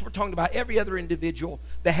about Judas, we're talking about every other individual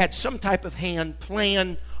that had some type of hand,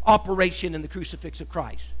 plan, operation in the crucifix of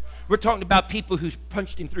Christ. We're talking about people who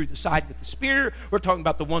punched him through the side with the spear. We're talking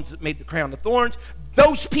about the ones that made the crown of thorns.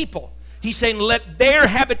 Those people, he's saying, let their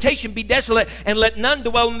habitation be desolate and let none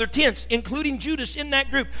dwell in their tents, including Judas in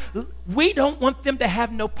that group. We don't want them to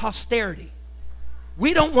have no posterity.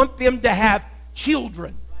 We don't want them to have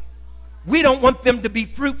children. We don't want them to be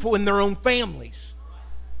fruitful in their own families.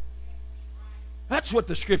 That's what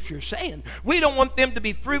the Scripture is saying. We don't want them to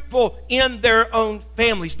be fruitful in their own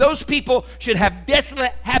families. Those people should have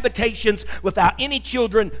desolate habitations without any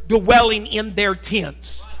children dwelling in their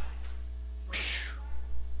tents.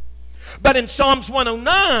 But in Psalms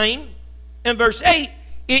 109 and verse 8,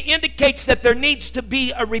 it indicates that there needs to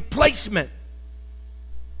be a replacement.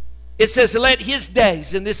 It says, let his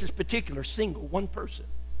days, and this is particular, single, one person.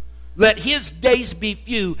 Let his days be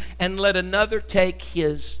few, and let another take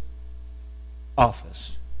his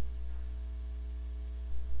office.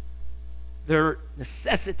 There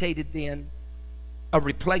necessitated then a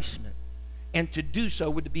replacement, and to do so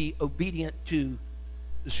would be obedient to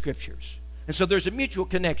the Scriptures. And so there's a mutual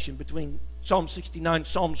connection between Psalm 69,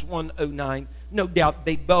 Psalms 109. No doubt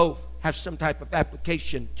they both have some type of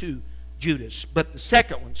application to Judas. But the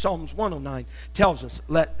second one, Psalms 109, tells us,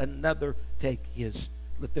 let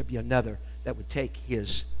there be another that would take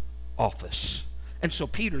his office. And so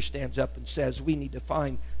Peter stands up and says, we need to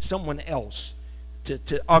find someone else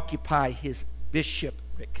to occupy his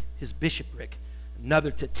bishopric,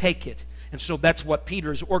 another to take it. And so that's what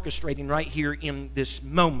Peter is orchestrating right here in this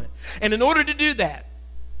moment. And in order to do that,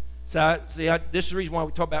 this is the reason why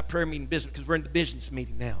we talk about prayer meeting business, because we're in the business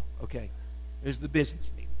meeting now, okay? There's the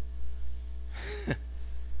business meeting.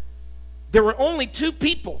 There were only two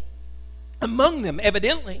people among them,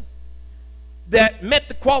 evidently, that met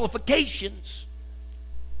the qualifications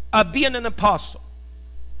of being an apostle.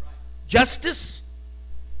 Justus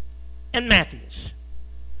and Matthias.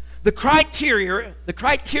 The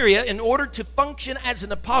criteria in order to function as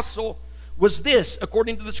an apostle was this,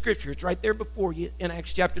 according to the Scripture. It's right there before you in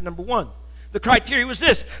Acts chapter number 1. The criteria was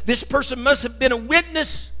this. This person must have been a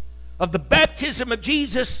witness of the baptism of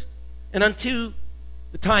Jesus and unto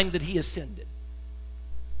the time that he ascended.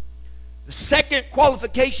 The second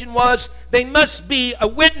qualification was they must be a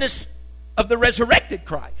witness of the resurrected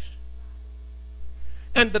Christ.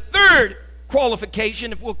 And the third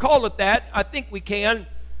qualification, if we'll call it that, I think we can,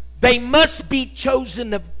 they must be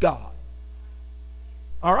chosen of God.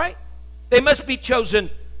 All right? They must be chosen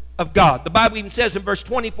of God. The Bible even says in verse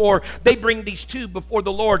 24, they bring these two before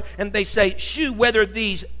the Lord and they say, shew whether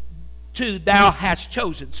these two thou hast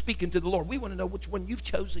chosen. Speaking to the Lord. We want to know which one you've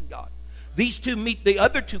chosen, God. These two meet the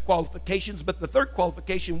other two qualifications, but the third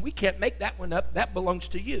qualification, we can't make that one up. That belongs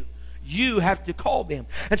to you. You have to call them.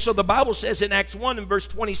 And so the Bible says in Acts 1 and verse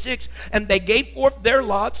 26, and they gave forth their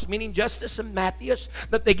lots, meaning Justus and Matthias,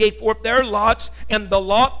 that they gave forth their lots, and the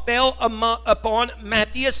lot fell upon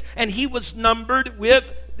Matthias, and he was numbered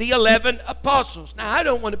with the 11 apostles. Now, I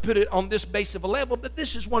don't want to put it on this base of a level, but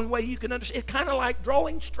this is one way you can understand. It's kind of like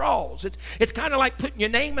drawing straws. It's kind of like putting your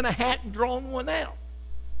name in a hat and drawing one out.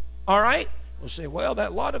 All right? We'll say, well,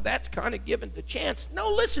 that lot of that's kind of given to chance.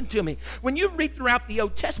 No, listen to me. When you read throughout the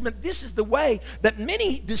Old Testament, this is the way that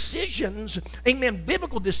many decisions, amen,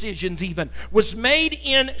 biblical decisions even, was made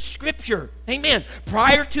in Scripture. Amen.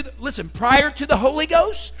 Prior to the Holy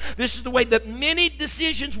Ghost, this is the way that many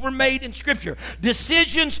decisions were made in Scripture.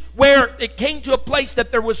 Decisions where it came to a place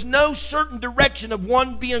that there was no certain direction of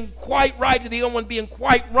one being quite right and the other one being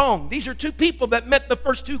quite wrong. These are two people that met the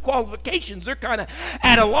first two qualifications. They're kind of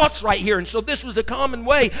at a loss right here. And so this was a common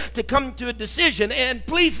way to come to a decision. And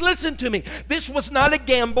please listen to me. This was not a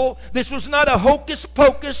gamble. This was not a hocus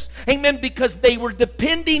pocus. Amen. Because they were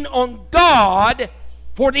depending on God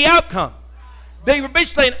for the outcome. They were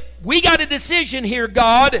basically saying, we got a decision here,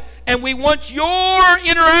 God, and we want your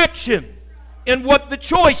interaction in what the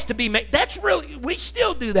choice to be made. That's really, we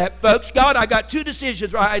still do that, folks. God, I got two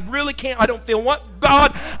decisions. I really can't, I don't feel what.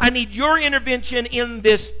 God, I need your intervention in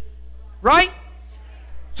this. Right?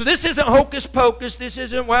 So this isn't hocus pocus. This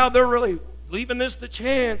isn't, well, they're really leaving this to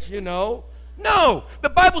chance, you know. No. The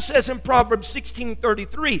Bible says in Proverbs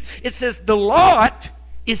 16:33, it says, the lot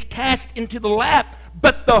is cast into the lap,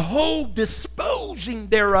 but the whole disposing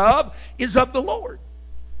thereof is of the Lord.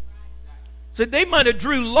 So they might have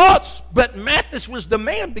drew lots, but Matthias was the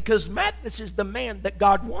man, because Matthias is the man that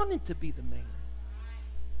God wanted to be the man.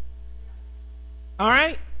 All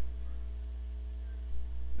right?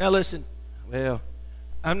 Now listen, well,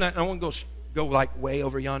 I want to go like way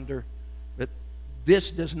over yonder.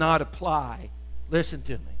 this does not apply. Listen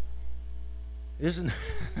to me.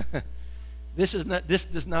 This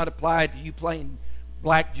does not apply to you playing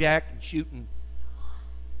blackjack and shooting.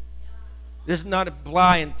 This is not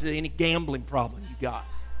applying to any gambling problem you got.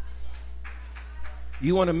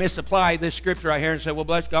 You want to misapply this scripture right here and say, well,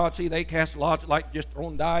 bless God, see, they cast lots like just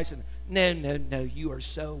throwing dice. And no, you are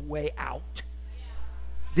so way out.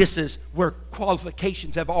 This is where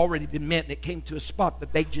qualifications have already been met, and it came to a spot,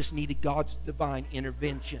 but they just needed God's divine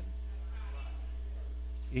intervention.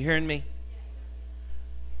 You hearing me?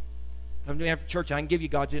 Come to me after church, I can give you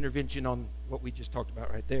God's intervention on what we just talked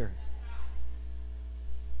about right there.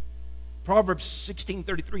 Proverbs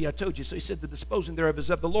 16:33, I told you. So he said, the disposing thereof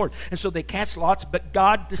is of the Lord. And so they cast lots, but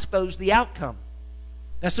God disposed the outcome.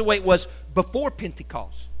 That's the way it was before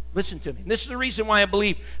Pentecost. Listen to me. And this is the reason why I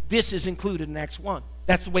believe this is included in Acts 1.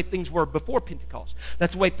 That's the way things were before Pentecost.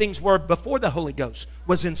 That's the way things were before the Holy Ghost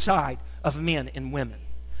was inside of men and women.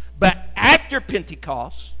 But after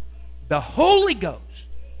Pentecost, the Holy Ghost,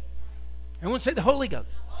 everyone say the Holy Ghost.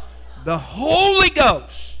 The Holy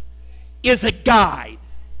Ghost is a guide.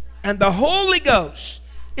 And the Holy Ghost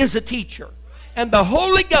is a teacher. And the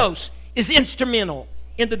Holy Ghost is instrumental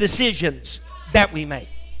in the decisions that we make.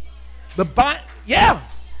 Yeah.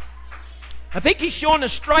 I think he's showing a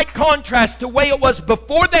straight contrast to the way it was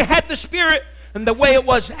before they had the Spirit and the way it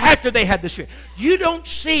was after they had the Spirit. You don't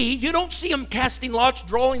see them casting lots,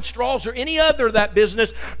 drawing straws, or any other of that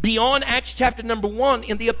business beyond Acts chapter number 1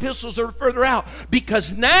 in the epistles or further out.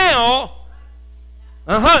 Because now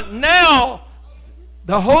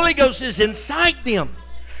the Holy Ghost is inside them.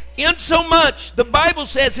 Insomuch, the Bible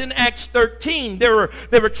says in Acts 13, they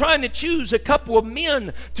were trying to choose a couple of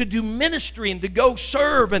men to do ministry and to go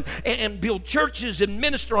serve and build churches and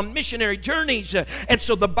minister on missionary journeys. And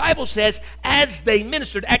so the Bible says, as they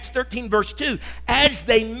ministered, Acts 13 verse 2, as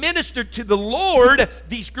they ministered to the Lord,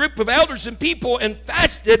 these group of elders and people, and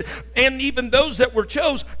fasted, and even those that were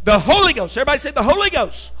chose, the Holy Ghost, everybody say the Holy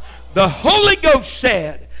Ghost. The Holy Ghost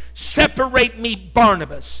said, separate me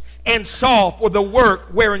Barnabas and Saul for the work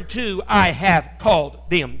whereunto I have called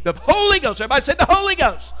them. The Holy Ghost. Everybody say the Holy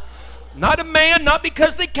Ghost. Not a man, not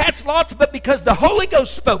because they cast lots, but because the Holy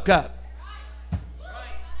Ghost spoke up.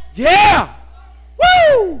 Yeah.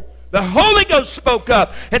 Woo! The Holy Ghost spoke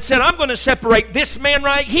up and said, I'm going to separate this man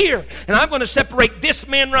right here, and I'm going to separate this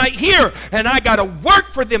man right here, and I got a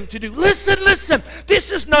work for them to do. Listen.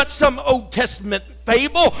 This is not some Old Testament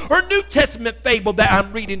fable or New Testament fable that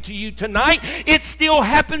I'm reading to you tonight. It still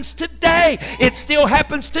happens today.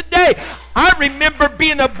 I remember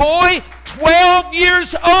being a boy, 12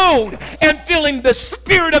 years old, and feeling the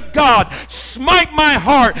Spirit of God smite my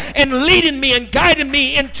heart and leading me and guiding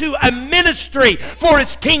me into a ministry for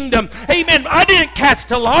His kingdom. Amen. I didn't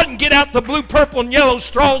cast a lot and get out the blue, purple, and yellow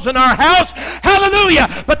straws in our house. Hallelujah.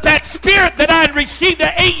 But that Spirit that I had received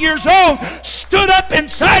at 8 years old stood up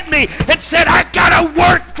inside me and said, I got to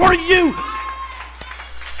work for you.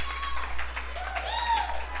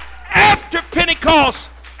 After Pentecost,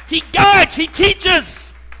 He guides, He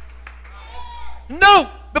teaches. No,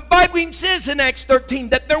 the Bible even says in Acts 13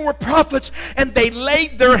 that there were prophets and they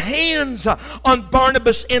laid their hands on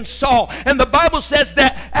Barnabas and Saul. And the Bible says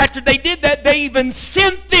that after they did that, they even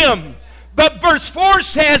sent them. But verse 4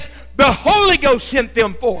 says the Holy Ghost sent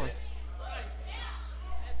them forth.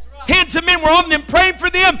 Hands of men were on them praying for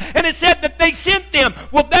them, and it said that they sent them.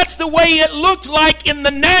 Well, that's the way it looked like in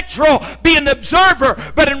the natural, being the observer.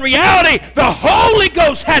 But in reality, the Holy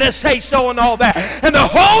Ghost had a say-so and all that. And the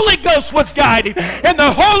Holy Ghost was guiding, and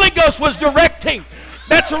the Holy Ghost was directing.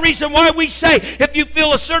 That's the reason why we say, if you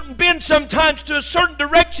feel a certain bend sometimes to a certain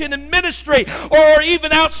direction in ministry, or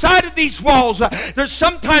even outside of these walls,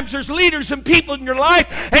 sometimes there's leaders and people in your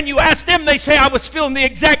life, and you ask them, they say, I was feeling the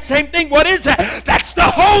exact same thing. What is that? That's the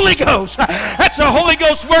Holy Ghost. That's the Holy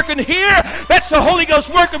Ghost working here. That's the Holy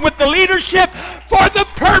Ghost working with the leadership for the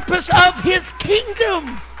purpose of His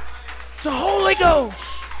kingdom. It's the Holy Ghost.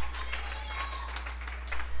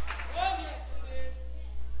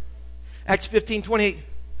 Acts 15:28.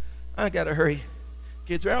 I got to hurry.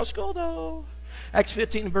 Kids are out of school though. Acts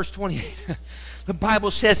 15 verse 28. The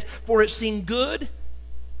Bible says, for it seemed good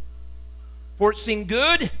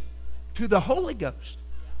to the Holy Ghost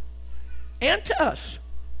and to us.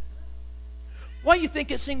 Why do you think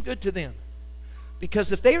it seemed good to them?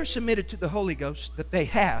 Because if they are submitted to the Holy Ghost that they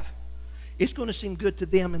have, it's going to seem good to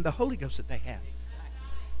them and the Holy Ghost that they have.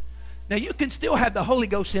 Now you can still have the Holy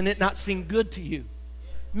Ghost and it not seem good to you.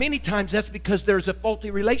 Many times that's because there's a faulty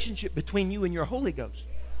relationship between you and your Holy Ghost.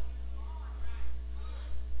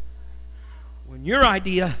 When your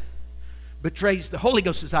idea betrays the Holy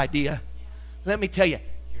Ghost's idea, let me tell you,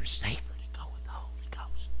 you're safer to go with the Holy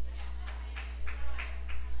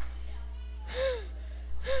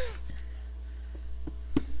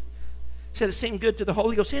said it seemed good to the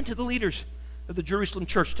Holy Ghost and to the leaders of the Jerusalem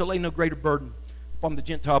church to lay no greater burden upon the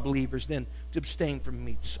Gentile believers than to abstain from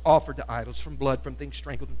meats offered to idols, from blood, from things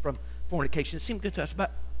strangled, and from fornication. It seemed good to us,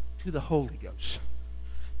 but to the Holy Ghost,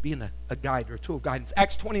 being a guide or a tool of guidance.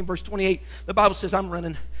 Acts 20 and verse 28, the Bible says, I'm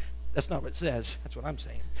running. That's not what it says. That's what I'm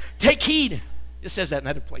saying. Take heed. It says that in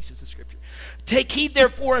other places of Scripture. Take heed,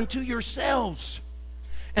 therefore, unto yourselves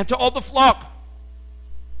and to all the flock.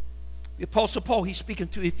 The Apostle Paul, he's speaking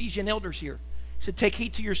to Ephesian elders here. He said, take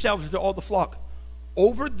heed to yourselves and to all the flock,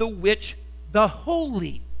 over the which the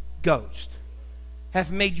Holy Ghost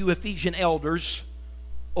hath made you Ephesian elders,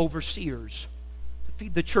 overseers, to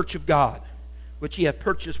feed the church of God, which he hath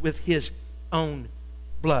purchased with his own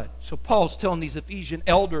blood. So Paul's telling these Ephesian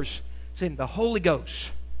elders, saying the Holy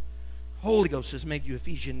Ghost has made you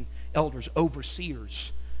Ephesian elders,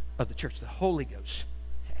 overseers of the church. The Holy Ghost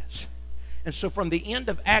has. And so from the end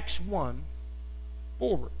of Acts 1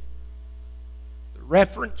 forward, the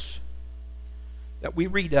reference that we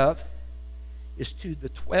read of is to the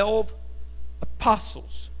 12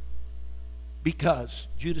 apostles, because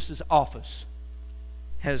Judas's office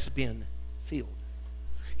has been filled.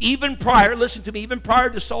 Even prior, listen to me, even prior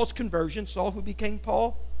to Saul's conversion, Saul who became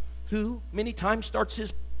Paul, who many times starts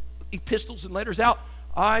his epistles and letters out,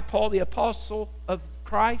 I, Paul, the apostle of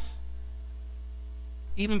Christ.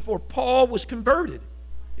 Even before Paul was converted,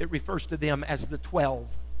 it refers to them as the 12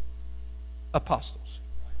 apostles.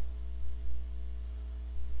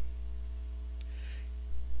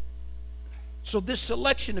 So this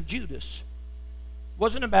selection of Judas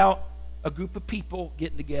wasn't about a group of people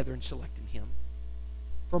getting together and selecting him.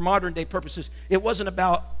 For modern day purposes, it wasn't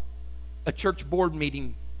about a church board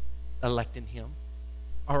meeting electing him.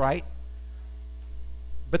 All right?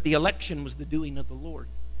 But the election was the doing of the Lord.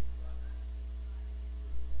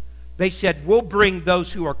 They said, we'll bring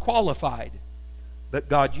those who are qualified, but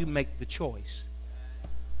God, you make the choice.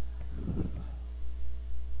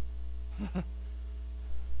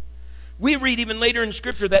 We read even later in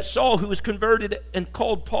Scripture that Saul, who was converted and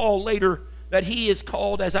called Paul later, that he is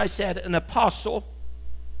called, as I said, an apostle.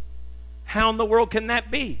 How in the world can that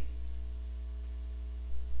be?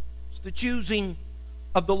 It's the choosing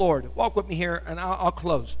of the Lord. Walk with me here, and I'll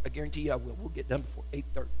close. I guarantee you I will. We'll get done before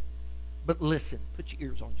 8:30. But listen, put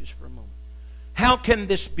your ears on just for a moment. How can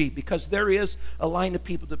this be? Because there is a line of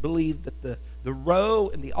people that believe that the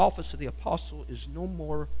row and the office of the apostle is no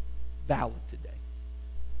more valid today.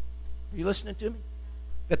 Are you listening to me?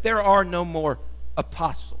 That there are no more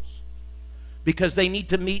apostles because they need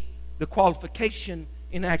to meet the qualification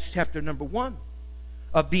in Acts chapter number 1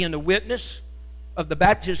 of being a witness of the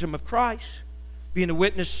baptism of Christ, being a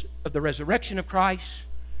witness of the resurrection of Christ,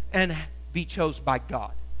 and be chosen by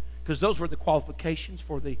God. Because those were the qualifications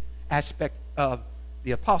for the aspect of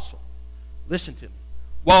the apostle. Listen to me.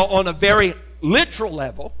 While on a very literal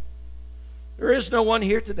level, there is no one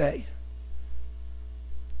here today,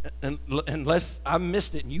 unless I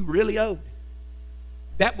missed it and you really owed,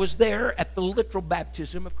 that was there at the literal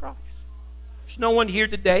baptism of Christ. There's no one here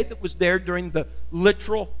today that was there during the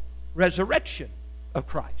literal resurrection of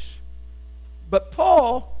Christ. But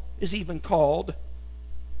Paul is even called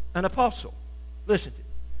an apostle. Listen to me.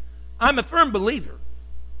 I'm a firm believer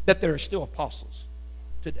that there are still apostles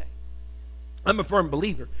today. I'm a firm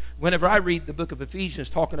believer. Whenever I read the book of Ephesians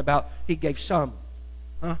talking about he gave some,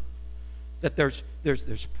 that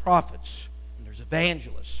there's prophets, and there's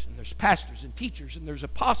evangelists, and there's pastors and teachers, and there's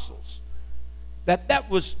apostles. That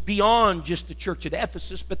was beyond just the church at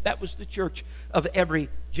Ephesus, but that was the church of every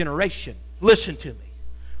generation. Listen to me.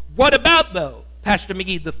 What about, though, Pastor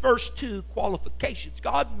McGee, the first two qualifications?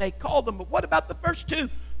 God may call them, but what about the first two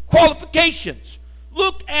qualifications?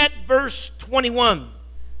 Look at verse 21.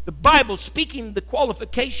 The Bible, speaking the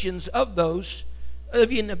qualifications of those of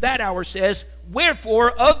that hour, says,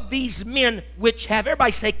 wherefore of these men which have,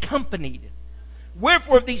 everybody say companied.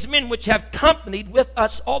 Wherefore of these men which have companied with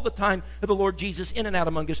us all the time of the Lord Jesus in and out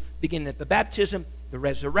among us, beginning at the baptism, the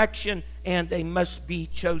resurrection, and they must be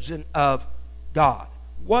chosen of God.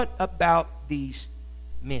 What about these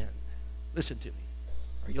men? Listen to me.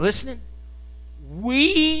 Are you listening?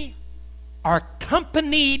 We are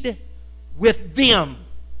companied with them.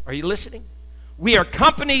 Are you listening? We are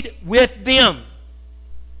companied with them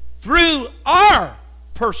through our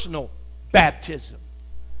personal baptism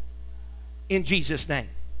in Jesus' name.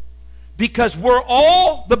 Because we're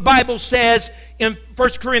all, the Bible says in 1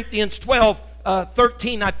 Corinthians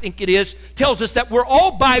 12:13, I think it is, tells us that we're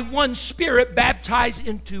all by one Spirit baptized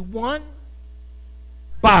into one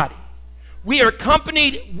body. We are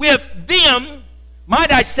accompanied with them,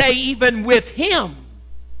 might I say even with Him,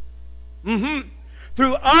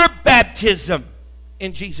 through our baptism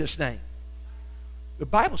in Jesus' name. The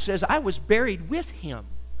Bible says I was buried with him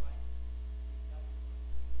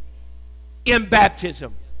in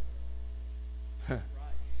baptism.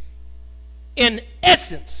 In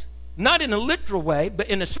essence, not in a literal way, but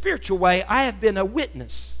in a spiritual way, I have been a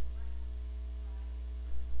witness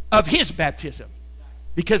of his baptism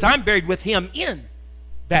because I'm buried with him in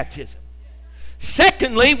baptism.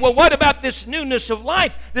 Secondly, well, what about this newness of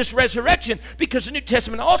life, this resurrection? Because the New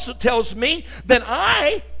Testament also tells me that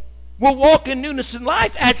I will walk in newness of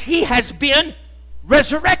life as he has been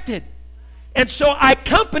resurrected. And so I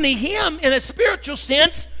accompany him in a spiritual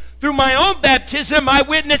sense. Through my own baptism, I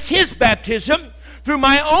witness his baptism. Through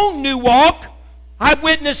my own new walk, I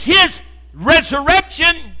witness his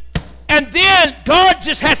resurrection. And then God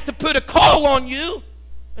just has to put a call on you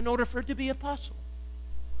in order for it to be apostle.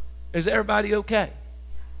 Is everybody okay?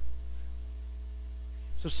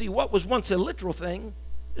 So see, what was once a literal thing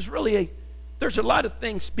is really there's a lot of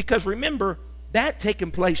things, because remember, that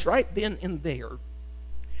taking place right then and there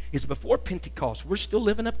is before Pentecost. We're still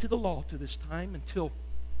living up to the law to this time until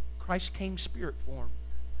Christ came spirit form.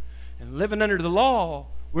 And living under the law,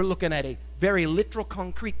 we're looking at a very literal,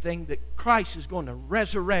 concrete thing that Christ is going to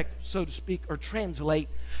resurrect, so to speak, or translate.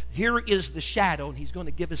 Here is the shadow, and he's going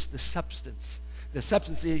to give us the substance. The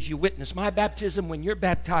substance is you witness my baptism when you're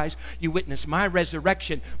baptized. You witness my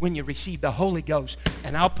resurrection when you receive the Holy Ghost.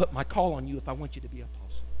 And I'll put my call on you if I want you to be an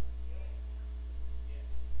apostle.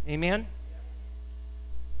 Amen?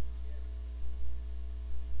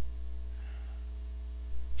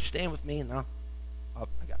 Stand with me, and I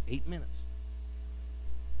got 8 minutes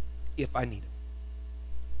if I need it.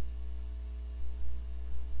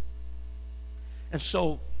 And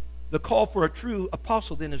so the call for a true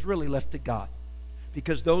apostle then is really left to God.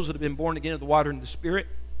 Because those that have been born again of the water and the Spirit,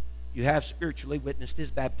 you have spiritually witnessed his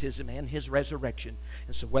baptism and his resurrection.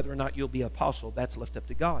 And so whether or not you'll be an apostle, that's left up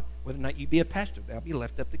to God. Whether or not you be a pastor, that'll be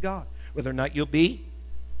left up to God. Whether or not you'll be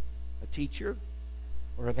a teacher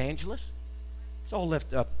or evangelist, it's all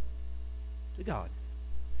left up to God.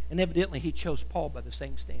 And evidently he chose Paul by the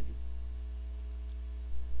same standard.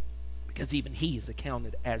 Because even he is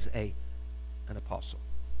accounted as an apostle.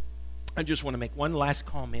 I just want to make one last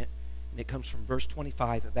comment, and it comes from verse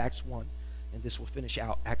 25 of Acts 1, and this will finish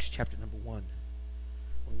out Acts chapter number 1.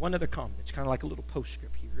 One other comment. It's kind of like a little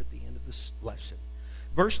postscript here at the end of this lesson.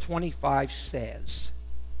 Verse 25 says,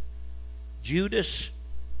 Judas,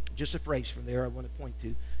 just a phrase from there I want to point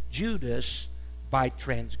to, Judas by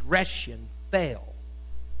transgression fell,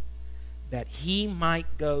 that he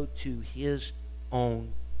might go to his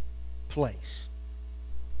own place.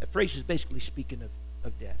 That phrase is basically speaking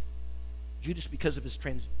of death. Judas, because of his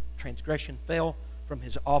transgression, fell from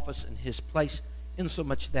his office and his place,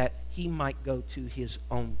 insomuch that he might go to his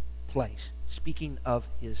own place. Speaking of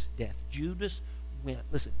his death. Judas went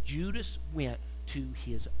to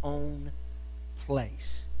his own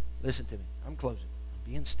place. Listen to me. I'm closing.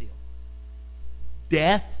 I'm being still.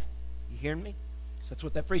 Death, you hearing me? So that's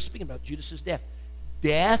what that phrase is speaking about, Judas's death.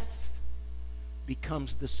 Death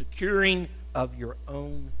becomes the securing of your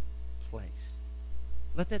own place.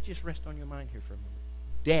 Let that just rest on your mind here for a moment.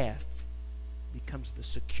 Death becomes the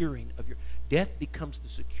securing of your... Death becomes the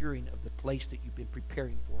securing of the place that you've been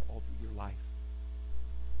preparing for all through your life.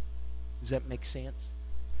 Does that make sense?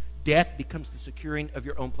 Death becomes the securing of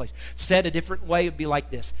your own place. Said a different way, it would be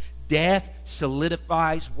like this. Death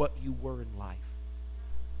solidifies what you were in life.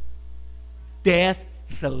 Death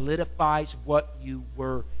solidifies what you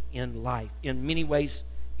were in life. In many ways,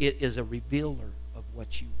 it is a revealer of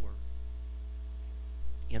what you were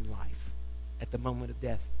in life. At the moment of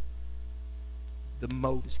death, the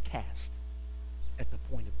mote is cast at the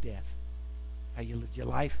point of death. How you lived your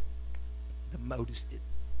life, the mote is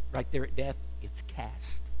right there at death, it's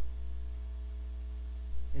cast.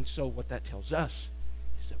 And so what that tells us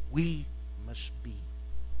is that we must be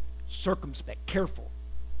circumspect, careful.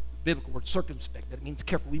 The biblical word circumspect, that means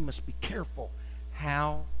careful. We must be careful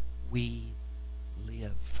how we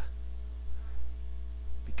live.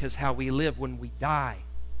 Because how we live when we die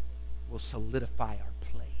will solidify our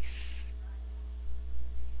place.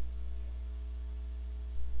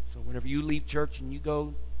 So whenever you leave church and you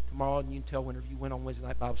go tomorrow, and you can tell whenever you went on Wednesday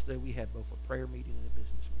night Bible study, we had both a prayer meeting and a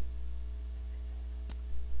business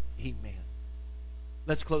meeting. Amen.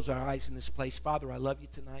 Let's close our eyes in this place. Father, I love you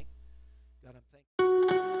tonight. God, I'm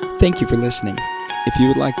thankful. Thank you for listening. If you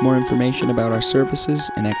would like more information about our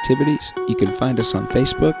services and activities, you can find us on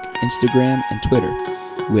Facebook, Instagram, and Twitter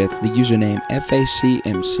with the username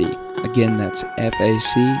FACMC. Again, that's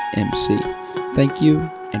FACMC. Thank you,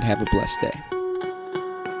 and have a blessed day.